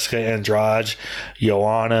to Jessica Andrade,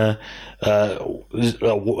 Joanna,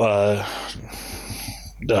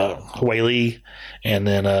 Weili, and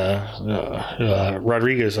then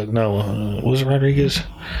Rodriguez. Was it Rodriguez?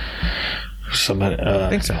 Somebody. I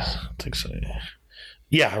think so.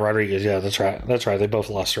 Yeah, Rodriguez. Yeah, that's right. They both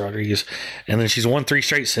lost to Rodriguez. And then she's won 3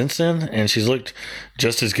 straight since then, and she's looked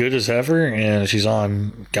just as good as ever, and she's got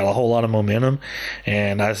a whole lot of momentum.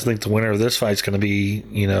 And I think the winner of this fight is going to be,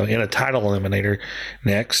 in a title eliminator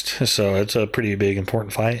next. So it's a pretty big,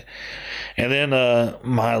 important fight. And then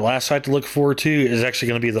my last fight to look forward to is actually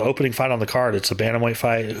going to be the opening fight on the card. It's a bantamweight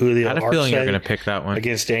fight. Julio Arce. I had a feeling you're going to pick that one.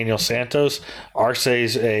 Against Daniel Santos.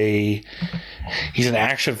 Arce's he's an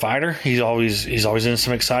action fighter. He's always in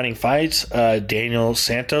some exciting fights. Daniel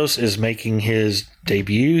Santos is making his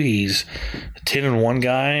debut. He's a 10-1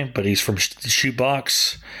 guy, but he's from Shoot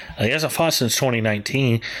Box. He hasn't fought since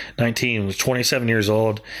 2019. He was 27 years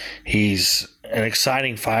old. He's an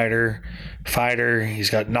exciting fighter. He's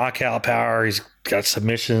got knockout power. He's got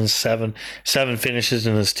submissions, 7 finishes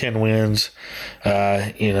in his 10 wins.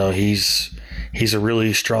 He's a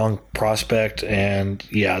really strong prospect, and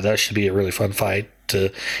that should be a really fun fight.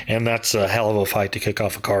 And that's a hell of a fight to kick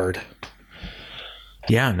off a card.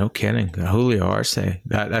 Yeah, no kidding. Julio Arce.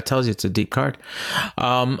 That tells you it's a deep card.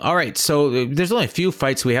 All right, so there's only a few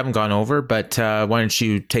fights we haven't gone over, but why don't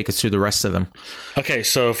you take us through the rest of them? Okay,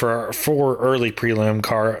 so for our 4 early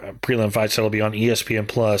prelim fights that'll be on ESPN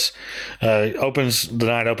Plus, the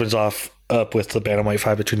night opens up with the bantamweight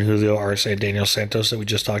fight between Julio Arce and Daniel Santos that we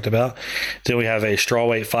just talked about. Then we have a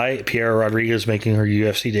strawweight fight. Piera Rodriguez making her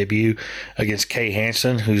UFC debut against Kay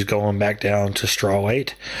Hansen, who's going back down to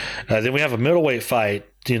strawweight. Then we have a middleweight fight.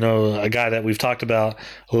 A guy that we've talked about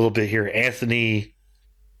a little bit here, Anthony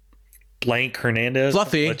Blank Hernandez.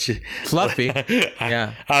 Fluffy.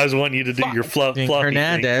 Yeah. I was wanting you to do your fluffy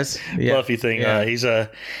Hernandez. Thing. Yeah. Fluffy thing. Yeah.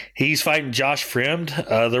 He's fighting Josh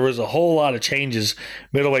Fremd. There was a whole lot of changes,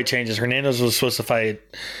 middleweight changes. Hernandez was supposed to fight.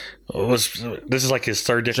 This is like his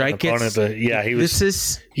 3rd different opponent, but he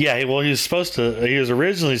was. He was supposed to. He was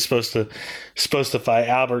originally supposed to fight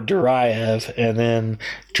Albert Duraev, and then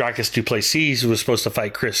Dricus du Plessis was supposed to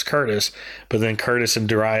fight Chris Curtis, but then Curtis and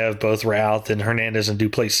Duraev both were out. Then Hernandez and du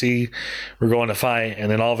Plessis were going to fight, and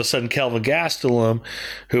then all of a sudden Kelvin Gastelum,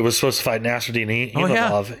 who was supposed to fight Nasruddin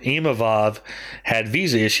Imavov, had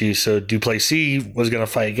visa issues, so du Plessis was going to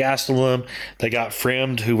fight Gastelum. They got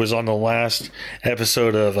Fremd, who was on the last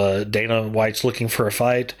episode of Dana White's looking for a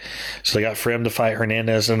fight. So they got Frem to fight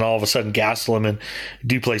Hernandez, and all of a sudden Gastelum and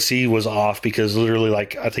Duplessis was off because literally,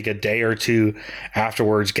 like, I think a day or two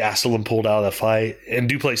afterwards, Gastelum pulled out of the fight, and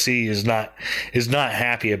Duplessis is not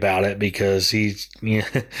happy about it because he's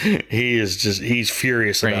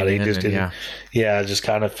furious about it. He just didn't, just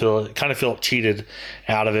kind of felt cheated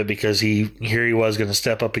out of it because he was going to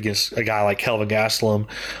step up against a guy like Kelvin Gastelum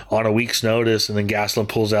on a week's notice, and then Gastelum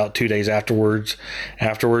pulls out 2 days afterwards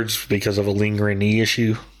because of a lingering knee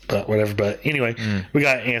issue. But whatever. But anyway, we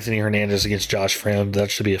got Anthony Hernandez against Josh Frem.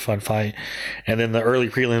 That should be a fun fight. And then the early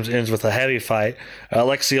prelims ends with a heavy fight.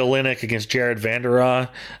 Alexei Oleinik against Jared Vanderaa.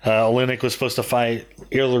 Oleinik was supposed to fight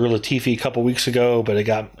Ilir Latifi a couple weeks ago, but it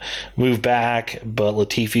got moved back. But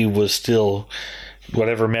Latifi was still,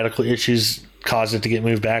 whatever medical issues caused it to get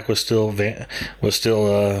moved back was still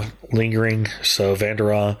lingering. So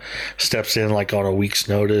Vanderaa steps in like on a week's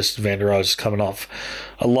notice. Vanderaa is coming off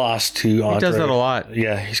a loss to Andre. He does that a lot.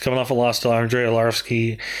 Yeah, he's coming off a loss to Andrei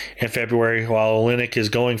Arlovski in February, while Oleinik is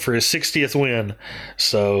going for his 60th win.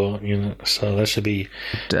 So that should be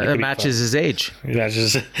that matches his age.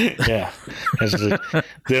 Yeah.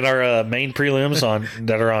 Then our main prelims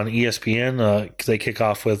that are on ESPN, they kick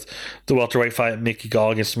off with the welterweight fight, Mickey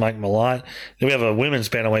Gall against Mike Malott. Then we have a women's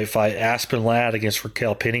bantamweight fight, Aspen Ladd against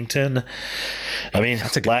Raquel Pennington. I mean,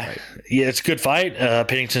 that's a good fight. Yeah, it's a good fight.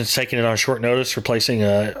 Pennington's taking it on short notice, replacing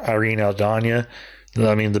Irene Aldana.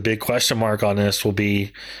 I mean, the big question mark on this will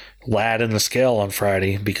be Ladd in the scale on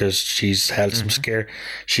Friday because she's had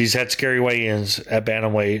she's had scary weigh-ins at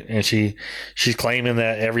bantamweight, and she's claiming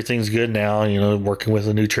that everything's good now, working with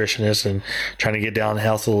a nutritionist and trying to get down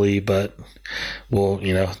healthily, but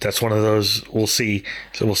that's one of those we'll see.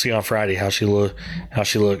 So we'll see on Friday how she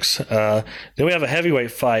looks. Then we have a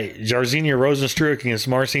heavyweight fight, Jairzinho Rozenstruik against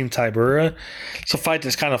Marcin Tybura. It's a fight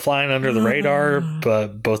that's kind of flying under the radar,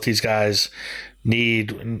 but both these guys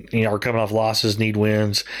are coming off losses, need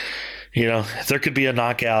wins. There could be a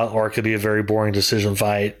knockout or it could be a very boring decision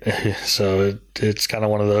fight. So it's kind of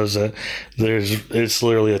one of those that it's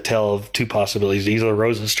literally a tale of two possibilities. Either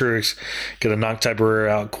Rozenstruik's going to knock Tybura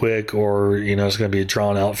out quick, or it's going to be a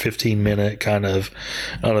drawn out 15-minute kind of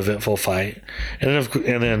uneventful fight. And then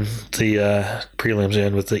the prelims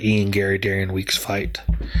end with the Ian Gary Darian Weeks fight.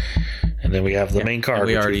 And then we have the main card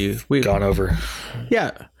we've gone over.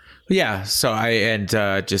 Yeah. So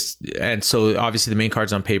so obviously the main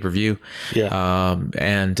card's on pay-per-view. Yeah.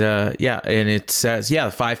 And it says, the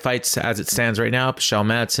 5 fights as it stands right now: Michelle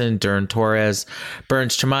Madsen, Dern Torres,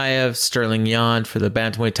 Burns Chimaev, Sterling Yan for the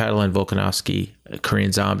bantamweight title, and Volkanovski,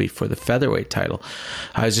 Korean Zombie for the featherweight title.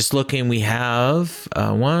 I was just looking. We have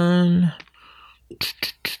 1,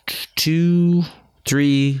 2,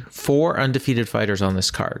 3, 4 undefeated fighters on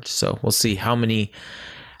this card. So we'll see how many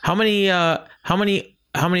of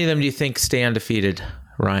them do you think stay undefeated,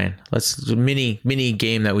 Ryan? Let's mini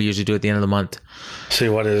game that we usually do at the end of the month. See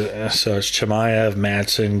what is so it's Chimaev,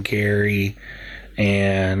 Madsen, Gary,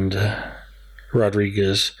 and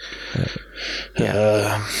Rodriguez. I'm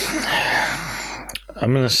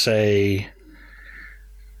gonna say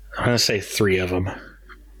 3 of them.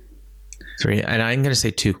 3, and I'm gonna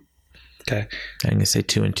say 2. Okay. I'm going to say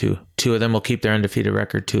 2 and 2. 2 of them will keep their undefeated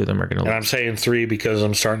record. 2 of them are going to lose. And I'm saying 3 because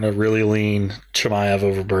I'm starting to really lean Chimaev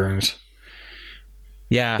over Burns.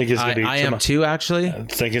 Yeah, I am too, actually. I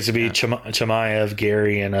think it's to be Chimaev,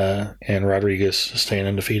 Gary, and Rodriguez staying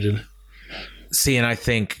undefeated. See, and I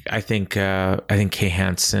think Kay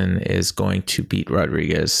Hansen is going to beat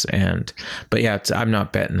Rodriguez, but I'm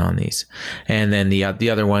not betting on these. And then the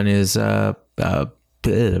other one is I'm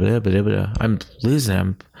losing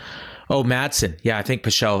him. Oh, Madsen. Yeah, I think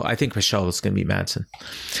Pichel is going to be Madsen.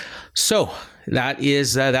 So that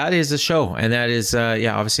is the show, and that is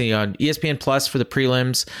obviously on ESPN Plus for the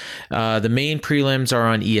prelims. The main prelims are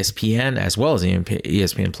on ESPN as well as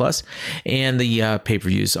ESPN Plus, and the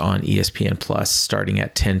pay-per-views on ESPN Plus starting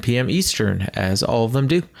at 10 p.m. Eastern, as all of them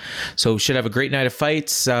do. So we should have a great night of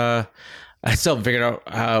fights. I still haven't figured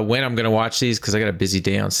out when I'm going to watch these because I got a busy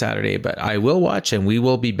day on Saturday, but I will watch, and we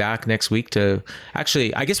will be back next week to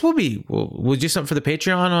actually, I guess we'll do something for the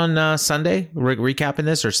Patreon on Sunday, recapping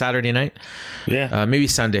this, or Saturday night. Yeah. Maybe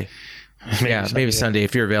Sunday. Maybe Sunday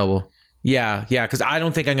if you're available. Yeah, because I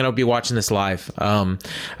don't think I'm going to be watching this live.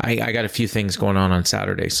 I got a few things going on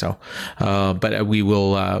Saturday, so but we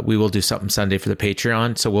will do something Sunday for the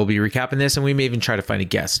Patreon. So we'll be recapping this, and we may even try to find a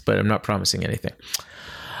guest, but I'm not promising anything.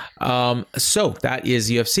 So that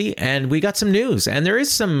is UFC, and we got some news, and there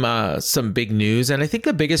is some big news, and I think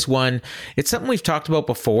the biggest one, it's something we've talked about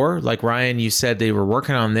before. Like Ryan, you said they were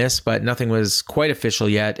working on this, but nothing was quite official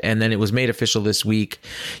yet, and then it was made official this week.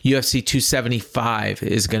 UFC 275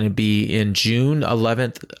 is going to be in June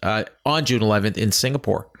 11th, on June 11th in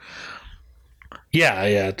Singapore.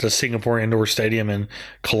 Yeah, the Singapore Indoor Stadium in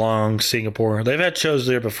Keelung, Singapore. They've had shows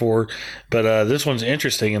there before, but this one's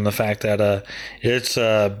interesting in the fact that it's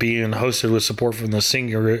being hosted with support from the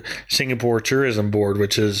Singapore Tourism Board,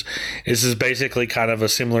 this is basically kind of a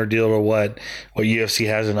similar deal to what UFC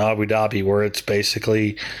has in Abu Dhabi, where it's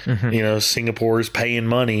basically Singapore's paying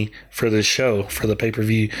money for this show, for the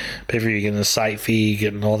pay-per-view, getting the site fee,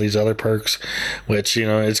 getting all these other perks, which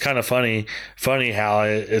it's kind of funny how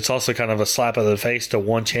it's also kind of a slap of the face to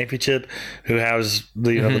one championship who has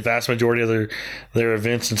the vast majority of their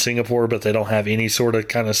events in Singapore, but they don't have any sort of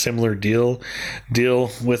kind of similar deal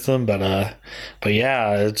with them. But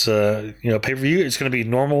yeah, it's pay-per-view. It's going to be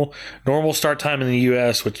normal start time in the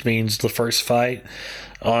U.S., which means the first fight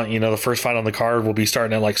on the first fight on the card will be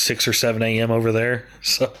starting at like 6 or 7 a.m. over there.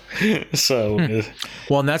 So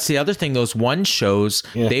well, and that's the other thing. Those one shows,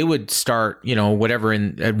 they would start whatever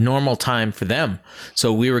in a normal time for them.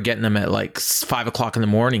 So we were getting them at like 5 o'clock in the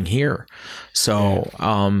morning here. So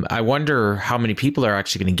I wonder how many people are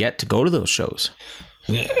actually going to get to go to those shows.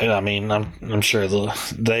 Yeah, I mean, I'm sure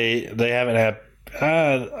they haven't had.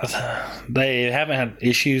 They haven't had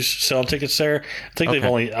issues selling tickets there.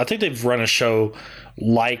 I think they've run a show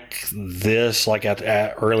like this, like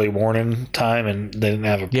at early morning time, and they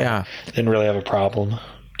didn't really have a problem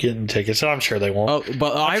getting tickets. So I'm sure they won't. Oh,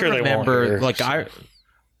 but I remember,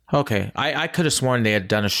 I could have sworn they had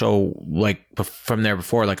done a show like from there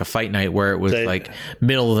before, like a fight night where it was like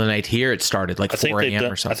middle of the night here. It started like 4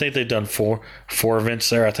 a.m. or something. I think they've done four events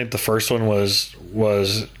there. I think the first one was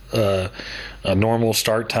a normal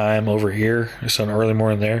start time over here, so an early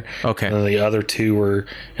morning there. Okay. And then the other two were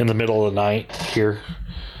in the middle of the night here.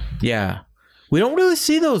 Yeah. We don't really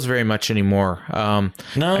see those very much anymore. No,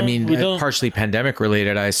 I mean, we don't. Partially pandemic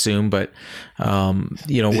related, I assume, but where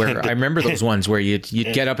I remember those ones where you'd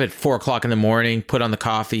get up at 4 o'clock in the morning, put on the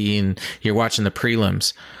coffee, and you're watching the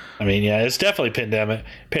prelims. I mean, yeah, it's definitely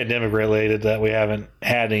pandemic related that we haven't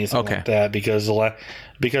had anything like that because the last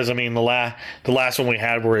one we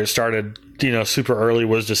had where it started super early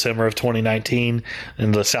was December of 2019,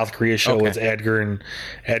 and the South Korea show was Edgar and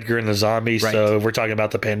the Zombie. Right. So if we're talking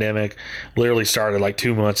about the pandemic, literally started like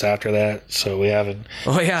 2 months after that. So we haven't.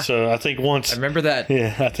 Oh yeah. So I think once I remember that.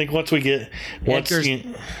 Yeah, I think once we get go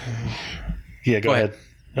ahead.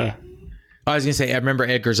 I was gonna say I remember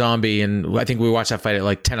Edgar Zombie, and I think we watched that fight at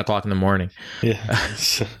like 10 o'clock in the morning. Yeah.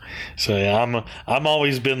 So yeah, I'm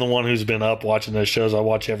always been the one who's been up watching those shows. I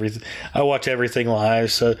watch everything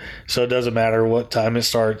live, so it doesn't matter what time it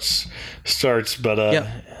starts. But it'll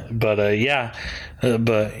be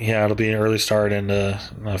an early start, and I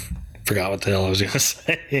forgot what the hell I was gonna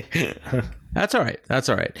say. That's all right.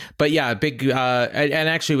 But yeah, big and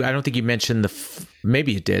actually, I don't think you mentioned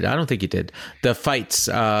maybe you did. I don't think you did. The fights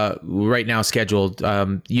right now scheduled,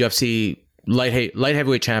 UFC light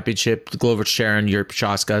heavyweight championship, Glover Sharon, Yuri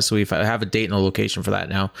Prochazka. So we have a date and a location for that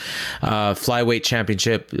now. Flyweight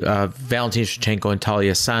championship, Valentina Shevchenko and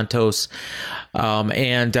Talia Santos.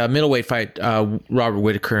 And middleweight fight, Robert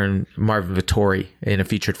Whittaker and Marvin Vettori in a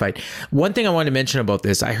featured fight. One thing I wanted to mention about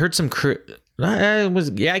this, I heard some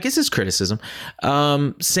I guess it's criticism,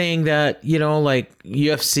 saying that like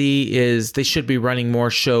UFC they should be running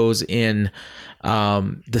more shows in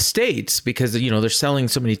the States because they're selling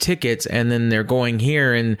so many tickets, and then they're going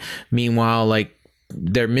here, and meanwhile like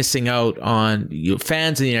they're missing out on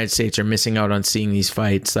fans in the United States are missing out on seeing these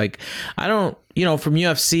fights. Like I don't from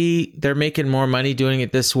UFC, they're making more money doing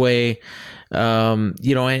it this way. And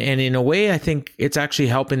in a way, I think it's actually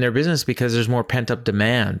helping their business because there's more pent up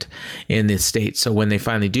demand in the States. So when they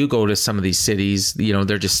finally do go to some of these cities,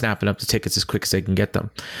 they're just snapping up the tickets as quick as they can get them.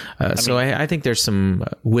 I think there's some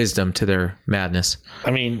wisdom to their madness.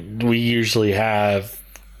 I mean, we usually have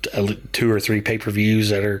 2 or 3 pay-per-views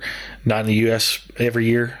that are not in the U.S. every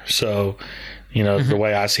year. So, the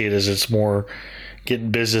way I see it is it's more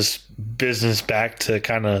getting business back to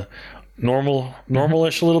kind of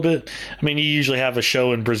normalish a little bit. I mean, you usually have a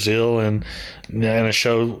show in Brazil and a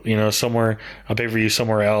show, somewhere, a pay-per-view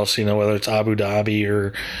somewhere else, whether it's Abu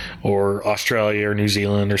Dhabi or Australia or New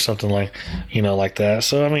Zealand or something like that.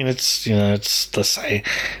 So, I mean, it's, it's the same.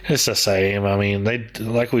 It's the same. I mean, they,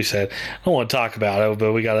 like we said, I don't want to talk about it,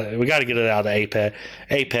 but we got to get it out of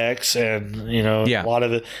Apex and, a lot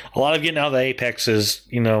of getting out of the Apex is,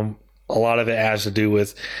 a lot of it has to do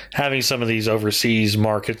with having some of these overseas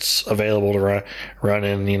markets available to run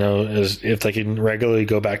in, as if they can regularly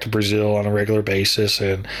go back to Brazil on a regular basis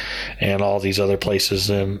and all these other places,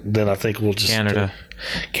 then I think we'll just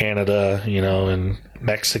Canada, and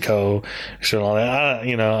Mexico, so all that.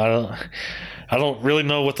 I don't really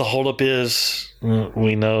know what the holdup is.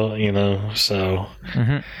 We know, so.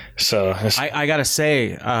 Mm-hmm. So I gotta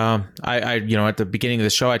say, I at the beginning of the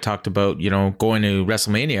show I talked about going to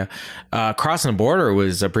WrestleMania, crossing the border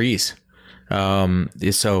was a breeze.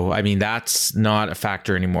 So I mean that's not a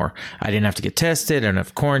factor anymore. I didn't have to get tested, I didn't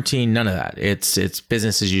have quarantine, none of that. It's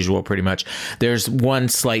business as usual pretty much. There's one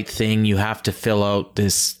slight thing: you have to fill out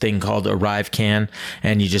this thing called ArriveCan,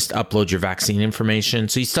 and you just upload your vaccine information.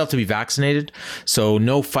 So you still have to be vaccinated. So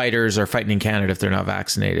no fighters are fighting in Canada if they're not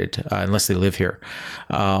vaccinated, unless they live here.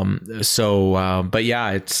 But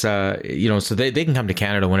yeah, it's so they can come to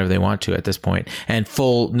Canada whenever they want to at this point, and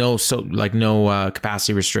no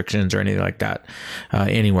capacity restrictions or anything like that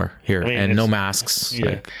anywhere here, and no masks.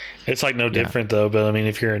 Yeah, it's like no different though. But I mean,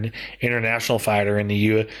 if you're an international fighter in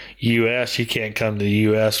the U.S., you can't come to the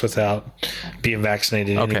U.S. without being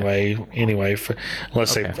vaccinated anyway.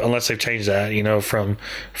 Unless they've changed that, from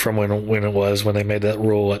when it was when they made that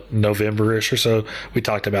rule at November-ish or so. We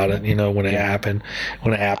talked about it, when it happened,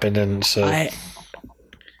 and so.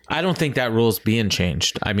 I don't think that rule's being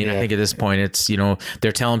changed. I mean, I think at this point it's,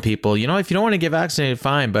 they're telling people, if you don't want to get vaccinated,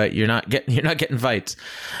 fine, but you're not getting fights.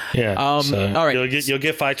 Yeah. All right. You'll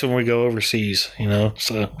get fights when we go overseas,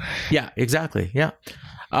 so. Yeah, exactly. Yeah.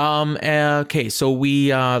 Okay. So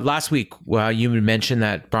we, last week, you mentioned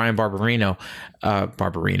that Bryan Barberena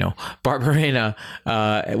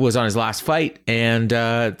was on his last fight, and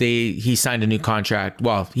he signed a new contract.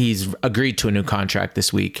 Well, he's agreed to a new contract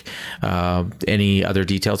this week. Any other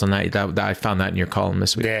details on that? That I found that in your column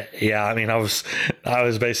this week. Yeah. I mean, I was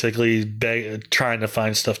basically trying to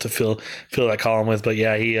find stuff to fill that column with, but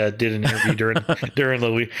yeah, he did an interview during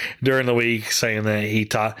the week saying that he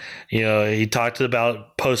talked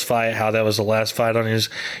about post fight how that was the last fight on his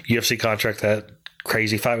UFC contract, that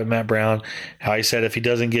crazy fight with Matt Brown, how he said if he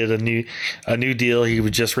doesn't get a new deal, he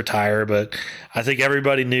would just retire. But I think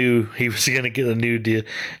everybody knew he was going to get a new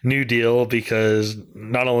deal because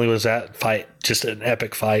not only was that fight just an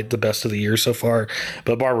epic fight, the best of the year so far,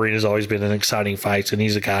 but Barberena's always been an exciting fight, and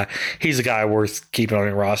he's a guy worth keeping on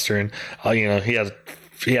your roster. And he had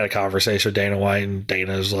a conversation with Dana White, and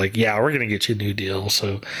Dana was like, yeah, we're going to get you a new deal.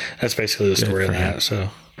 So that's basically the story of that. So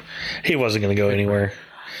he wasn't going to go anywhere.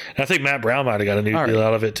 I think Matt Brown might have got a new deal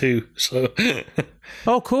out of it too. So,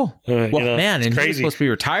 oh, cool. And crazy. He was supposed to be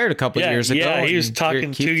retired a couple of years ago. Yeah, he was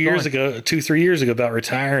talking 3 years ago about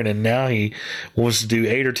retiring, and now he wants to do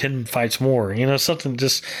 8 or 10 fights more. Something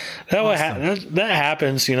just that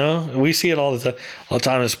happens. We see it all the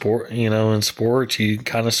time in sport. In sports, you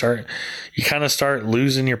kind of start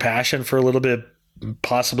losing your passion for a little bit,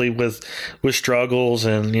 possibly with struggles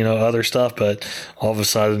and other stuff, but all of a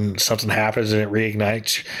sudden something happens and it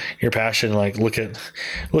reignites your passion. Like look at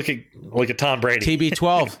Tom Brady,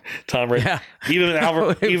 TB12. Tom Brady. Yeah. Even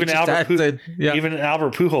Albert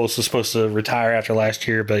Pujols was supposed to retire after last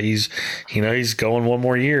year, but he's going one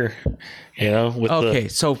more year.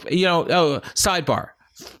 Sidebar.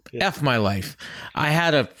 F my life. I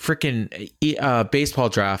had a freaking baseball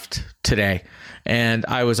draft today, and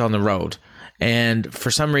I was on the road. And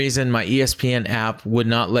for some reason, my ESPN app would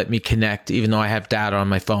not let me connect, even though I have data on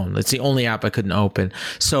my phone. It's the only app I couldn't open.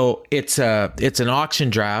 So it's an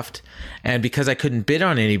auction draft, and because I couldn't bid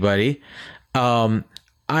on anybody, I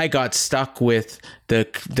got stuck with the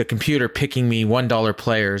computer picking me $1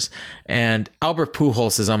 players, and Albert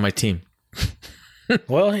Pujols is on my team.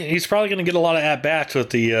 Well, he's probably going to get a lot of at bats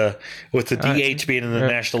with the DH being in the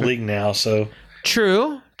National League now. So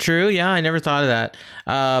True. Yeah, I never thought of that.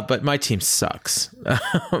 But my team sucks.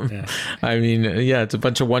 I mean, it's a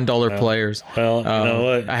bunch of $1 players. Well, you know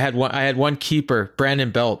what? I had one keeper, Brandon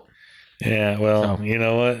Belt. Yeah. Well, so. You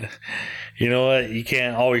know what? You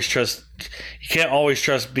can't always trust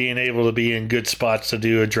being able to be in good spots to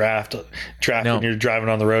do a draft when you're driving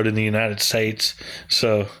on the road in the United States.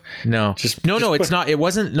 So it's not. It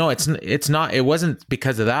wasn't. No, it's not. It wasn't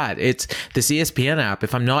because of that. It's this ESPN app.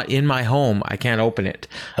 If I'm not in my home, I can't open it.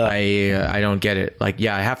 I don't get it.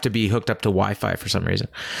 I have to be hooked up to Wi-Fi for some reason.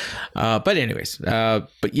 But anyways,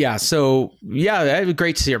 So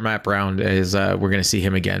great to see Matt Brown. We're going to see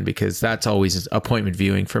him again because that's always appointment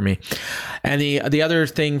viewing for me. And the other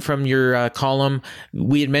thing from your another column.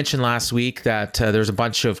 We had mentioned last week that there's a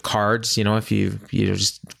bunch of cards. If you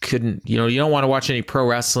just couldn't, you don't want to watch any pro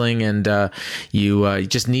wrestling, and you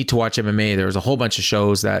just need to watch MMA. There was a whole bunch of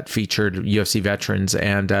shows that featured UFC veterans,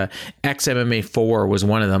 and ex-MMA 4 was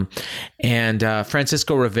one of them. And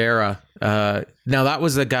Francisco Rivera. Now that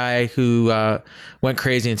was the guy who went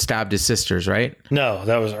crazy and stabbed his sisters, right? No,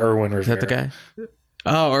 that was Erwin Rivera. Is that the guy?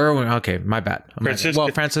 Oh, Erwin. Okay, my bad.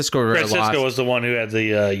 Francisco Rivera lost. Was the one who had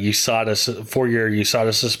the USADA 4-year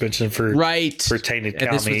USADA suspension for tainted cow meat.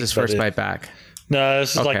 And this was his first fight back. No,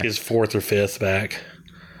 this is like his 4th or 5th back.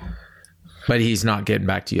 But he's not getting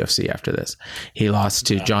back to UFC after this. He lost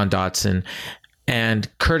to John Dodson. And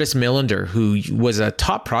Curtis Millender, who was a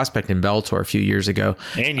top prospect in Bellator a few years ago,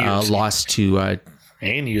 and UFC. Lost to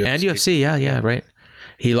and UFC. Yeah, right.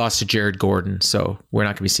 He lost to Jared Gordon, so we're not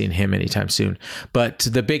going to be seeing him anytime soon. But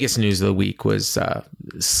the biggest news of the week was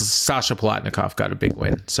Sasha Palatnikov got a big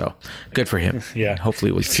win, so good for him. Yeah,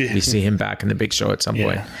 hopefully we see him back in the big show at some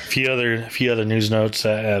point. A few other news notes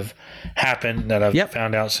that have happened that I've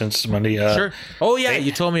found out since Monday. Sure. Oh yeah,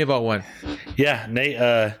 you told me about one. Yeah,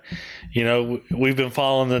 Nate. We've been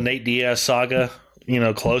following the Nate Diaz saga,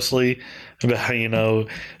 closely.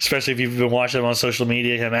 Especially if you've been watching him on social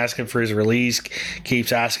media, him asking for his release,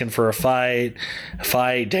 keeps asking for a fight.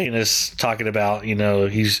 Dana's talking about,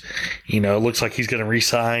 he's, looks like he's going to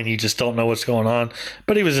resign. You just don't know what's going on.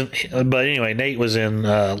 But anyway, Nate was in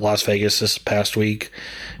Las Vegas this past week,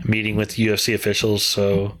 meeting with UFC officials.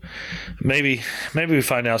 So maybe we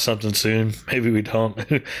find out something soon. Maybe we don't.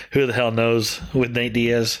 Who the hell knows with Nate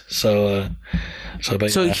Diaz?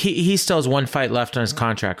 He still has one fight left on his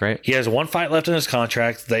contract, right? He has one fight left in his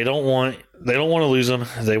contract. They don't want to lose him.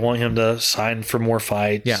 They want him to sign for more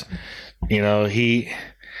fights. Yeah.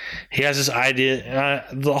 He has this idea.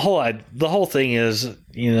 The whole thing is,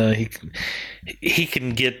 he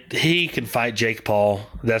can fight Jake Paul.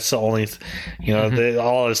 That's the only,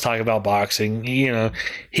 all is talking about boxing.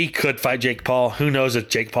 He could fight Jake Paul. Who knows if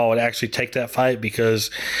Jake Paul would actually take that fight because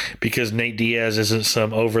Nate Diaz isn't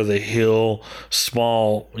some over the hill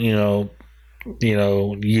small,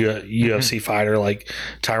 UFC fighter like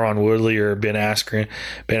Tyron Woodley or Ben Askren.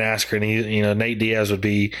 Nate Diaz would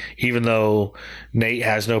be, even though Nate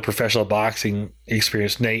has no professional boxing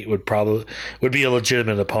experience, Nate would be a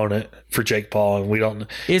legitimate opponent for Jake Paul, and we don't.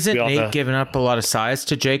 Isn't Nate giving up a lot of size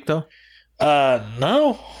to Jake though?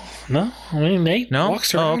 No. I mean, Nate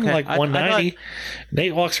walks around like 190.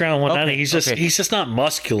 Nate walks around 190. He's just not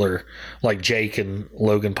muscular like Jake and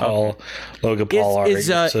Logan Paul. Logan Paul are.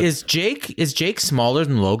 Is Jake smaller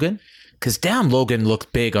than Logan? Because damn, Logan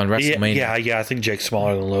looked big on WrestleMania. Yeah. I think Jake's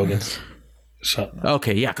smaller than Logan. So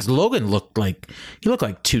okay, yeah, because Logan looked like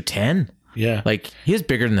 210. Yeah. Like, he was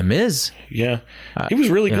bigger than The Miz. Yeah. He was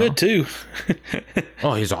really good, too.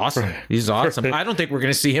 Oh, he's awesome. He's awesome. I don't think we're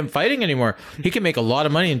going to see him fighting anymore. He can make a lot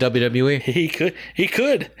of money in WWE. He could. He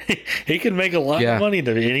can make a lot of money. And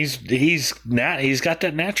he's got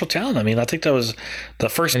that natural talent. I mean, I think that was the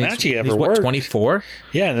first match he ever worked. 24?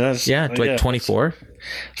 Yeah. Like 24.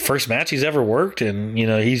 First match he's ever worked, and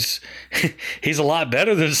he's a lot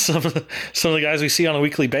better than some of the guys we see on a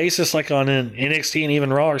weekly basis, like on NXT and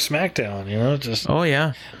even Raw or SmackDown. Oh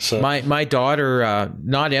yeah. So my daughter,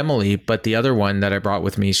 not Emily, but the other one that I brought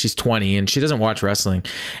with me, she's 20 and she doesn't watch wrestling,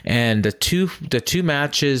 and the two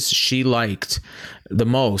matches she liked the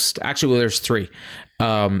most, actually, well, there's 3.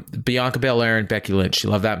 Bianca Belair and Becky Lynch. She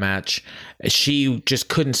loved that match. She just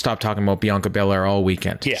couldn't stop talking about Bianca Belair all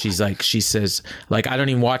weekend. Yeah. She says, I don't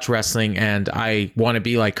even watch wrestling and I want to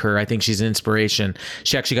be like her. I think she's an inspiration.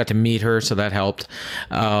 She actually got to meet her, so that helped.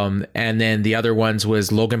 And then the other ones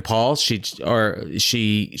was Logan Paul. She hates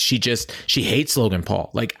Logan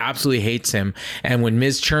Paul, absolutely hates him. And when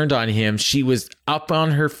Miz turned on him, she was up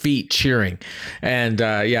on her feet cheering. And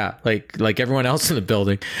like everyone else in the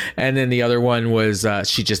building. And then the other one was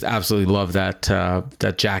she just absolutely loved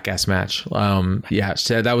that Jackass match.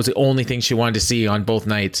 So that was the only thing she wanted to see on both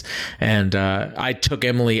nights. And I took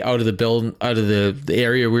Emily out of the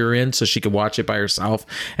area we were in so she could watch it by herself,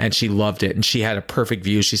 and she loved it. And she had a perfect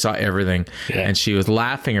view. She saw everything, and she was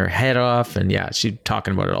laughing her head off. And she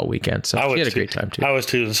talking about it all weekend. So she had a great time too. I was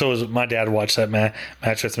too, and so was my dad. Watched that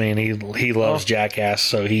match with me, and he loves Jackass,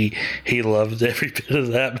 so he loved every bit of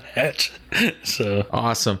that match. So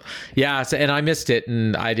awesome. Yeah. So, and I missed it,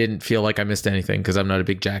 and I didn't feel like I missed anything because I'm not a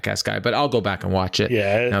big Jackass guy, but I'll go back and watch it.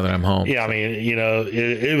 Now that I'm home. Yeah. I mean,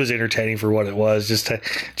 it was entertaining for what it was. Just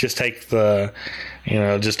take the,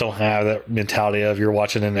 just don't have that mentality of you're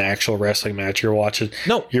watching an actual wrestling match. You're watching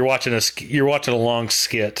a long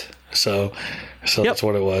skit. So that's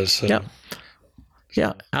what it was. So. Yep.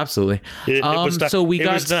 Yeah, absolutely. It was not, so we it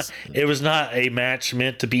got was not, it was not a match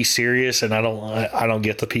meant to be serious, and I don't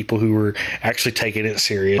get the people who were actually taking it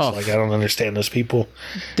serious. Like, I don't understand those people.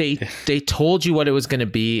 They told you what it was going to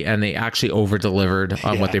be, and they actually over delivered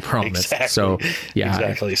on what they promised. Exactly. So yeah,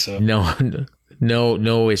 exactly. So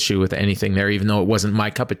no issue with anything there, even though it wasn't my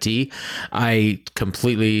cup of tea. I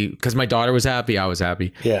completely, because my daughter was happy, I was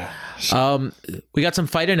happy. Yeah. We got some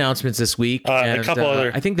fight announcements this week. And a couple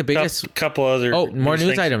other, I think the biggest couple other. more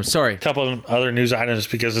news items. Sorry. A couple of other news items,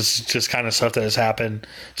 because it's just kind of stuff that has happened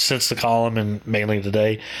since the column and mainly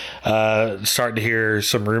today. Starting to hear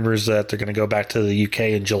some rumors that they're going to go back to the UK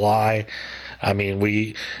in July. I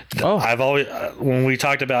mean, I've always, when we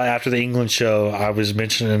talked about after the England show, I was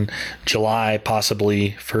mentioning July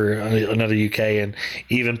possibly for another UK, and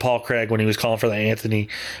even Paul Craig, when he was calling for the Anthony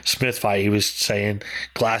Smith fight, he was saying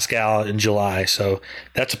Glasgow in July. So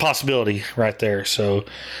that's a possibility right there. So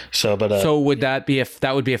would that be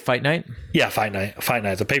that would be a fight night? Yeah, fight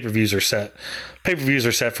night. The pay-per-views are set. Pay-per-views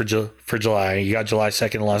are set for July. You got July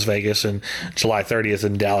 2nd in Las Vegas and July 30th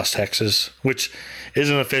in Dallas, Texas, which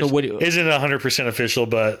isn't official. So isn't 100% official,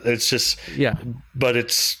 but it's just But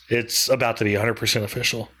it's about to be 100%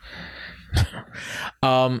 official.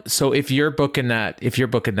 So if you're booking that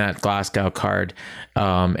Glasgow card,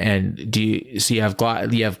 and you have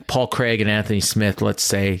Paul Craig and Anthony Smith, let's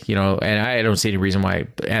say, and I don't see any reason why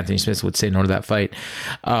Anthony Smith would say no to that fight.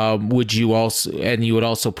 Would you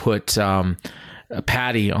also put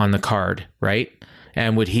Paddy on the card, right?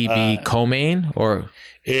 And would he be co-main, or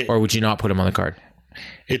would you not put him on the card?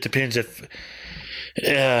 It depends if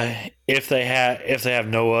they have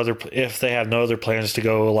no other plans to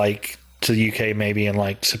go like to the UK maybe in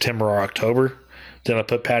like September or October. Then I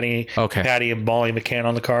put Paddy and Molly McCann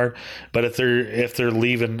on the card. But if they're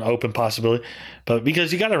leaving open possibility, but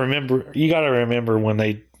because you got to remember when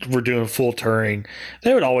they were doing full touring,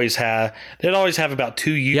 they'd always have about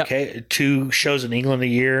two shows in England a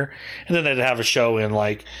year, and then they'd have a show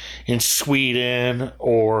in Sweden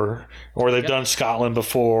or they've done Scotland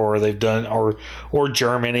before, or they've done or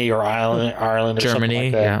Germany or Ireland or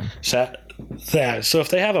Germany, something like that. So if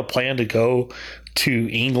they have a plan to go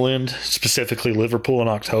to England, specifically Liverpool in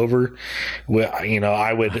October,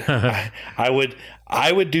 I would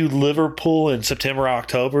do Liverpool in September,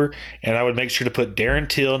 October, and I would make sure to put Darren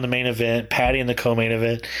Till in the main event, Paddy in the co-main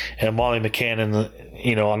event, and Molly McCann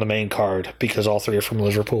on the main card, because all three are from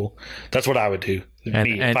Liverpool. That's what I would do. You're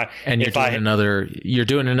doing another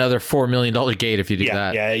 $4 million gate if you do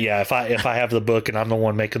that. Yeah. If I have the book and I'm the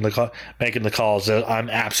one making the calls, I'm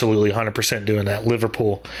absolutely 100% doing that.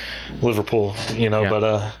 Liverpool.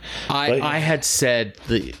 But I had said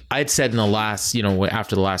in the last,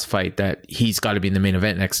 after the last fight, that he's got to be in the main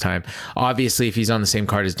event next time. Obviously, if he's on the same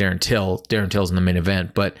card as Darren Till's in the main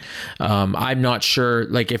event. But I'm not sure.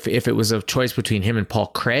 Like if it was a choice between him and Paul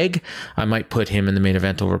Craig, I might put him in the main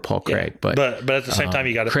event over Paul Craig. But at the same time,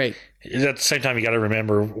 you got to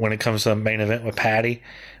remember, when it comes to the main event with Paddy,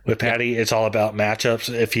 it's all about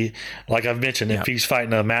matchups. If he, like I've mentioned, if he's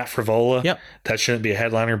fighting a Matt Frivola, that shouldn't be a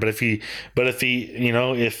headliner. But if he,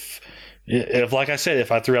 if like I said,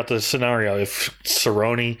 if I threw out the scenario, if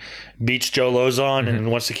Cerrone beats Joe Lozon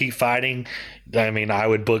and wants to keep fighting, I mean, I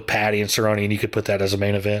would book Paddy and Cerrone, and you could put that as a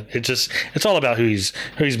main event. It's all about who he's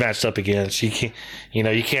matched up against. You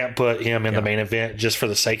can't put him in the main event just for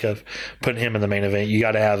the sake of putting him in the main event. You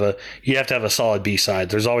have to have a solid B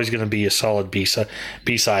side. There's always going to be a solid B side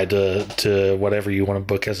to whatever you want to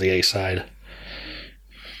book as the A side.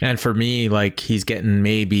 And for me, like, he's getting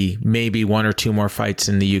maybe one or two more fights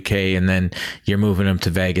in the UK, and then you're moving him to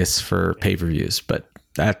Vegas for pay-per-views. But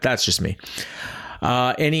that's just me.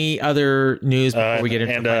 Any other news before we get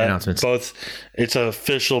into fight announcements? It's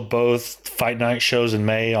official. Both fight night shows in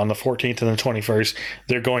May on the 14th and the 21st.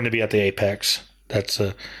 They're going to be at the Apex. That's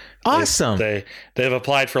awesome. They've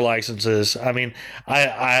applied for licenses. I mean,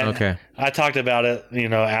 I talked about it.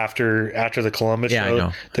 After the Columbus show. I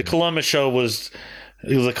know. The Columbus show was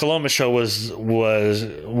the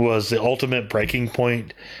ultimate breaking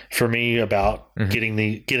point for me about getting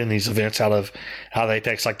these events out of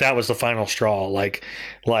Apex. Like, that was the final straw. Like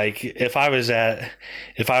if I was at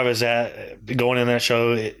going in that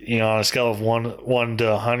show, on a scale of 1 to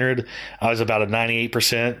 100, I was about a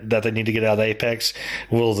 98% that they need to get out of the Apex.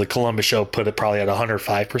 Well, the Columbus show put it probably at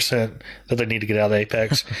 105% that they need to get out of the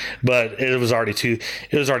Apex. But it was already too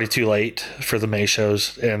late for the May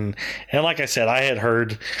shows. And like I said, I had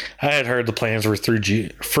heard the plans were through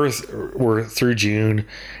June,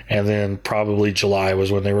 and then probably July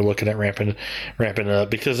was when they were looking at ramping up,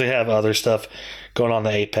 because they have other stuff going on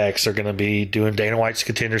the Apex. They're going to be doing Dana White's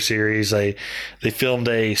Contender Series. They filmed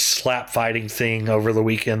a slap fighting thing over the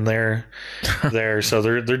weekend there. So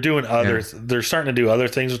they're doing other. They're starting to do other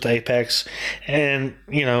things with the Apex, and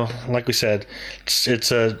like we said,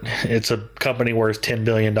 it's a company worth $10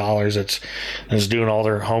 billion. It's doing all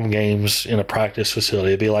their home games in a practice facility.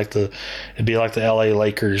 It'd be like the LA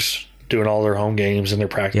Lakers doing all their home games in their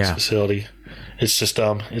practice facility. It's just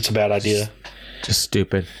it's a bad idea. Just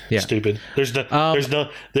stupid. Yeah. Stupid.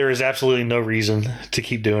 There is absolutely no reason to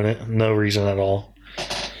keep doing it. No reason at all.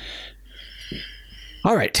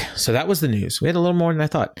 All right. So that was the news. We had a little more than I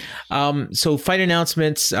thought. So fight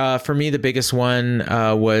announcements. For me, the biggest one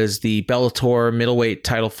was the Bellator middleweight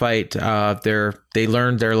title fight. They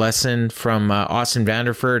learned their lesson from Austin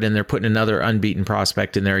Vanderford, and they're putting another unbeaten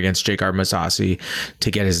prospect in there against Gegard Mousasi to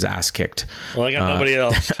get his ass kicked. Well, I got nobody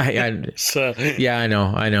else. So yeah, I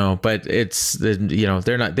know, but it's they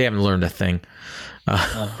haven't learned a thing.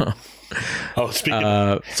 Speaking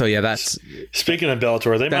of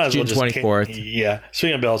Bellator, they might as well June 24th.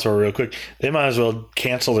 Speaking of Bellator, real quick, they might as well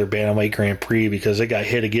cancel their Bantamweight Grand Prix because they got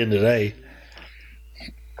hit again today.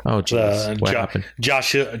 Oh, jeez. What happened?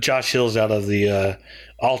 Josh Hill's out of the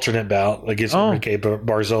alternate bout against Enrique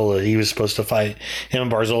Barzola. He was supposed to fight. Him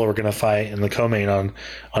and Barzola were going to fight in the co-main on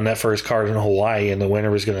that first card in Hawaii, and the winner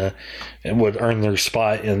would earn their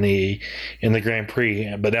spot in the Grand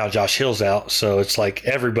Prix. But now Josh Hill's out, so it's like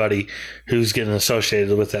everybody who's getting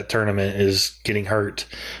associated with that tournament is getting hurt.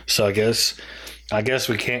 So I guess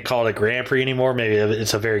we can't call it a Grand Prix anymore. Maybe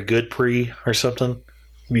it's a very good Prix or something.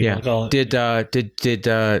 Did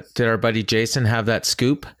our buddy Jason have that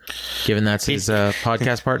scoop, given that's his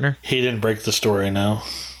podcast partner? He didn't break the story, no.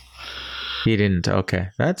 He didn't. Okay,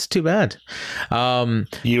 that's too bad.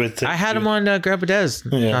 You would think I had him on Grandpa Dez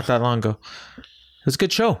not that long ago. It was a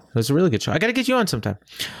good show. It was a really good show. I got to get you on sometime.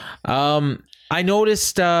 I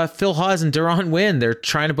noticed Phil Hawes and Deron Winn. They're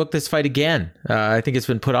trying to book this fight again. I think it's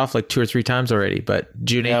been put off like 2 or 3 times already, but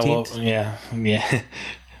June 18th. Yeah.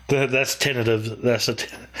 That's tentative.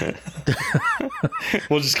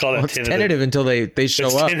 We'll just call it tentative. Tentative until they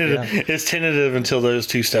show up. It's tentative until those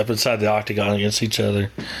two step inside the octagon against each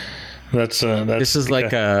other. This is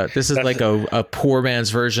like a poor man's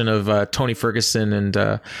version of Tony Ferguson and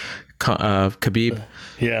Khabib.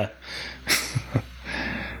 Yeah.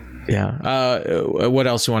 Yeah. What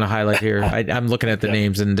else you want to highlight here? I'm looking at the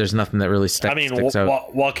names, and there's nothing that really sticks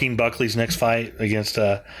out. Joaquin Buckley's next fight against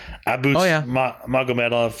Abus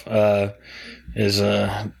Magomedov is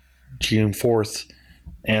June 4th,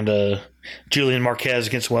 and Julian Marquez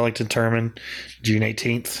against Wellington Turman June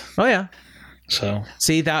 18th. Oh yeah. So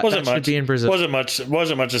see that should be in Brazil. Wasn't much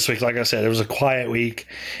this week. Like I said, it was a quiet week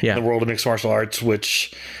in the world of mixed martial arts,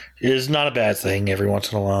 which is not a bad thing every once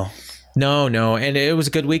in a while. No, and it was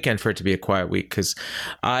a good weekend for it to be a quiet week because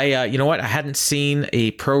I hadn't seen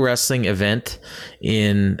a pro wrestling event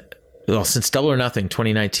since Double or Nothing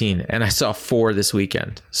 2019, and I saw 4 this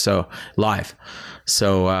weekend, so live.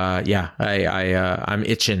 So I'm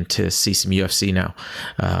itching to see some UFC now.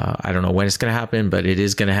 I don't know when it's going to happen, but it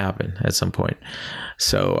is going to happen at some point.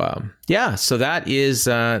 So so that is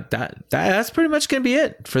that's pretty much going to be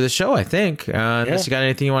it for the show, I think. Unless you got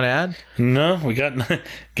anything you want to add? No, we got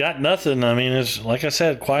nothing. I mean, it's like I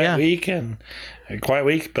said, quiet week, but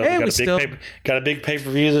we got a big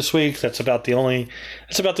pay-per-view this week. That's about the only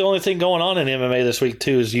thing going on in MMA this week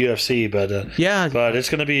too is UFC. But but it's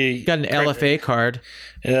going to be got an LFA card.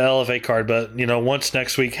 An LFA card, but once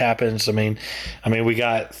next week happens, I mean we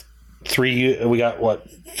got 4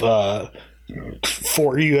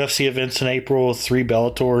 UFC events in April, 3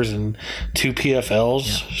 Bellators, and 2 PFLs.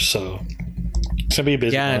 Yeah. So it's gonna be a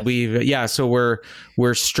busy month. So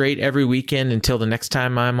we're straight every weekend until the next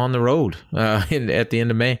time I'm on the road at the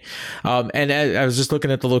end of May. And I was just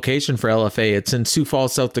looking at the location for LFA. It's in Sioux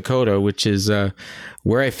Falls, South Dakota, which is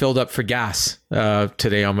where I filled up for gas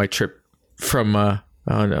today on my trip from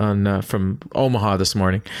Omaha this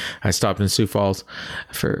morning. I stopped in Sioux Falls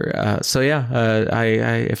for if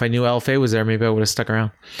I knew LFA was there, maybe I would have stuck around.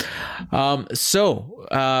 So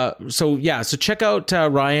check out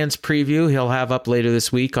Ryan's preview he'll have up later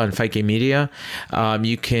this week on Fight Game Media.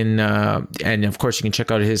 You can and of course you can check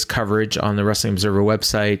out his coverage on the Wrestling Observer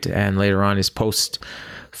website, and later on his post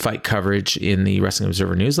fight coverage in the Wrestling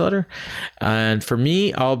Observer newsletter. And for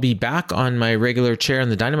me, I'll be back on my regular chair in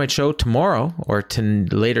the Dynamite Show tomorrow or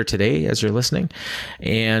later today as you're listening.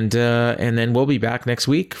 And then we'll be back next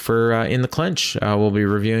week for In the Clinch. We'll be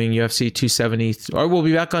reviewing UFC 270, or we'll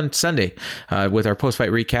be back on Sunday with our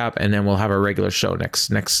post-fight recap, and then we'll have our regular show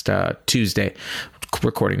next Tuesday,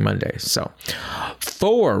 recording Monday. So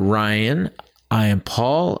for Ryan, I am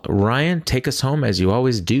Paul. Ryan, take us home as you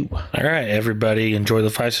always do. All right, everybody. Enjoy the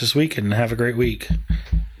fights this week and have a great week.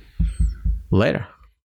 Later.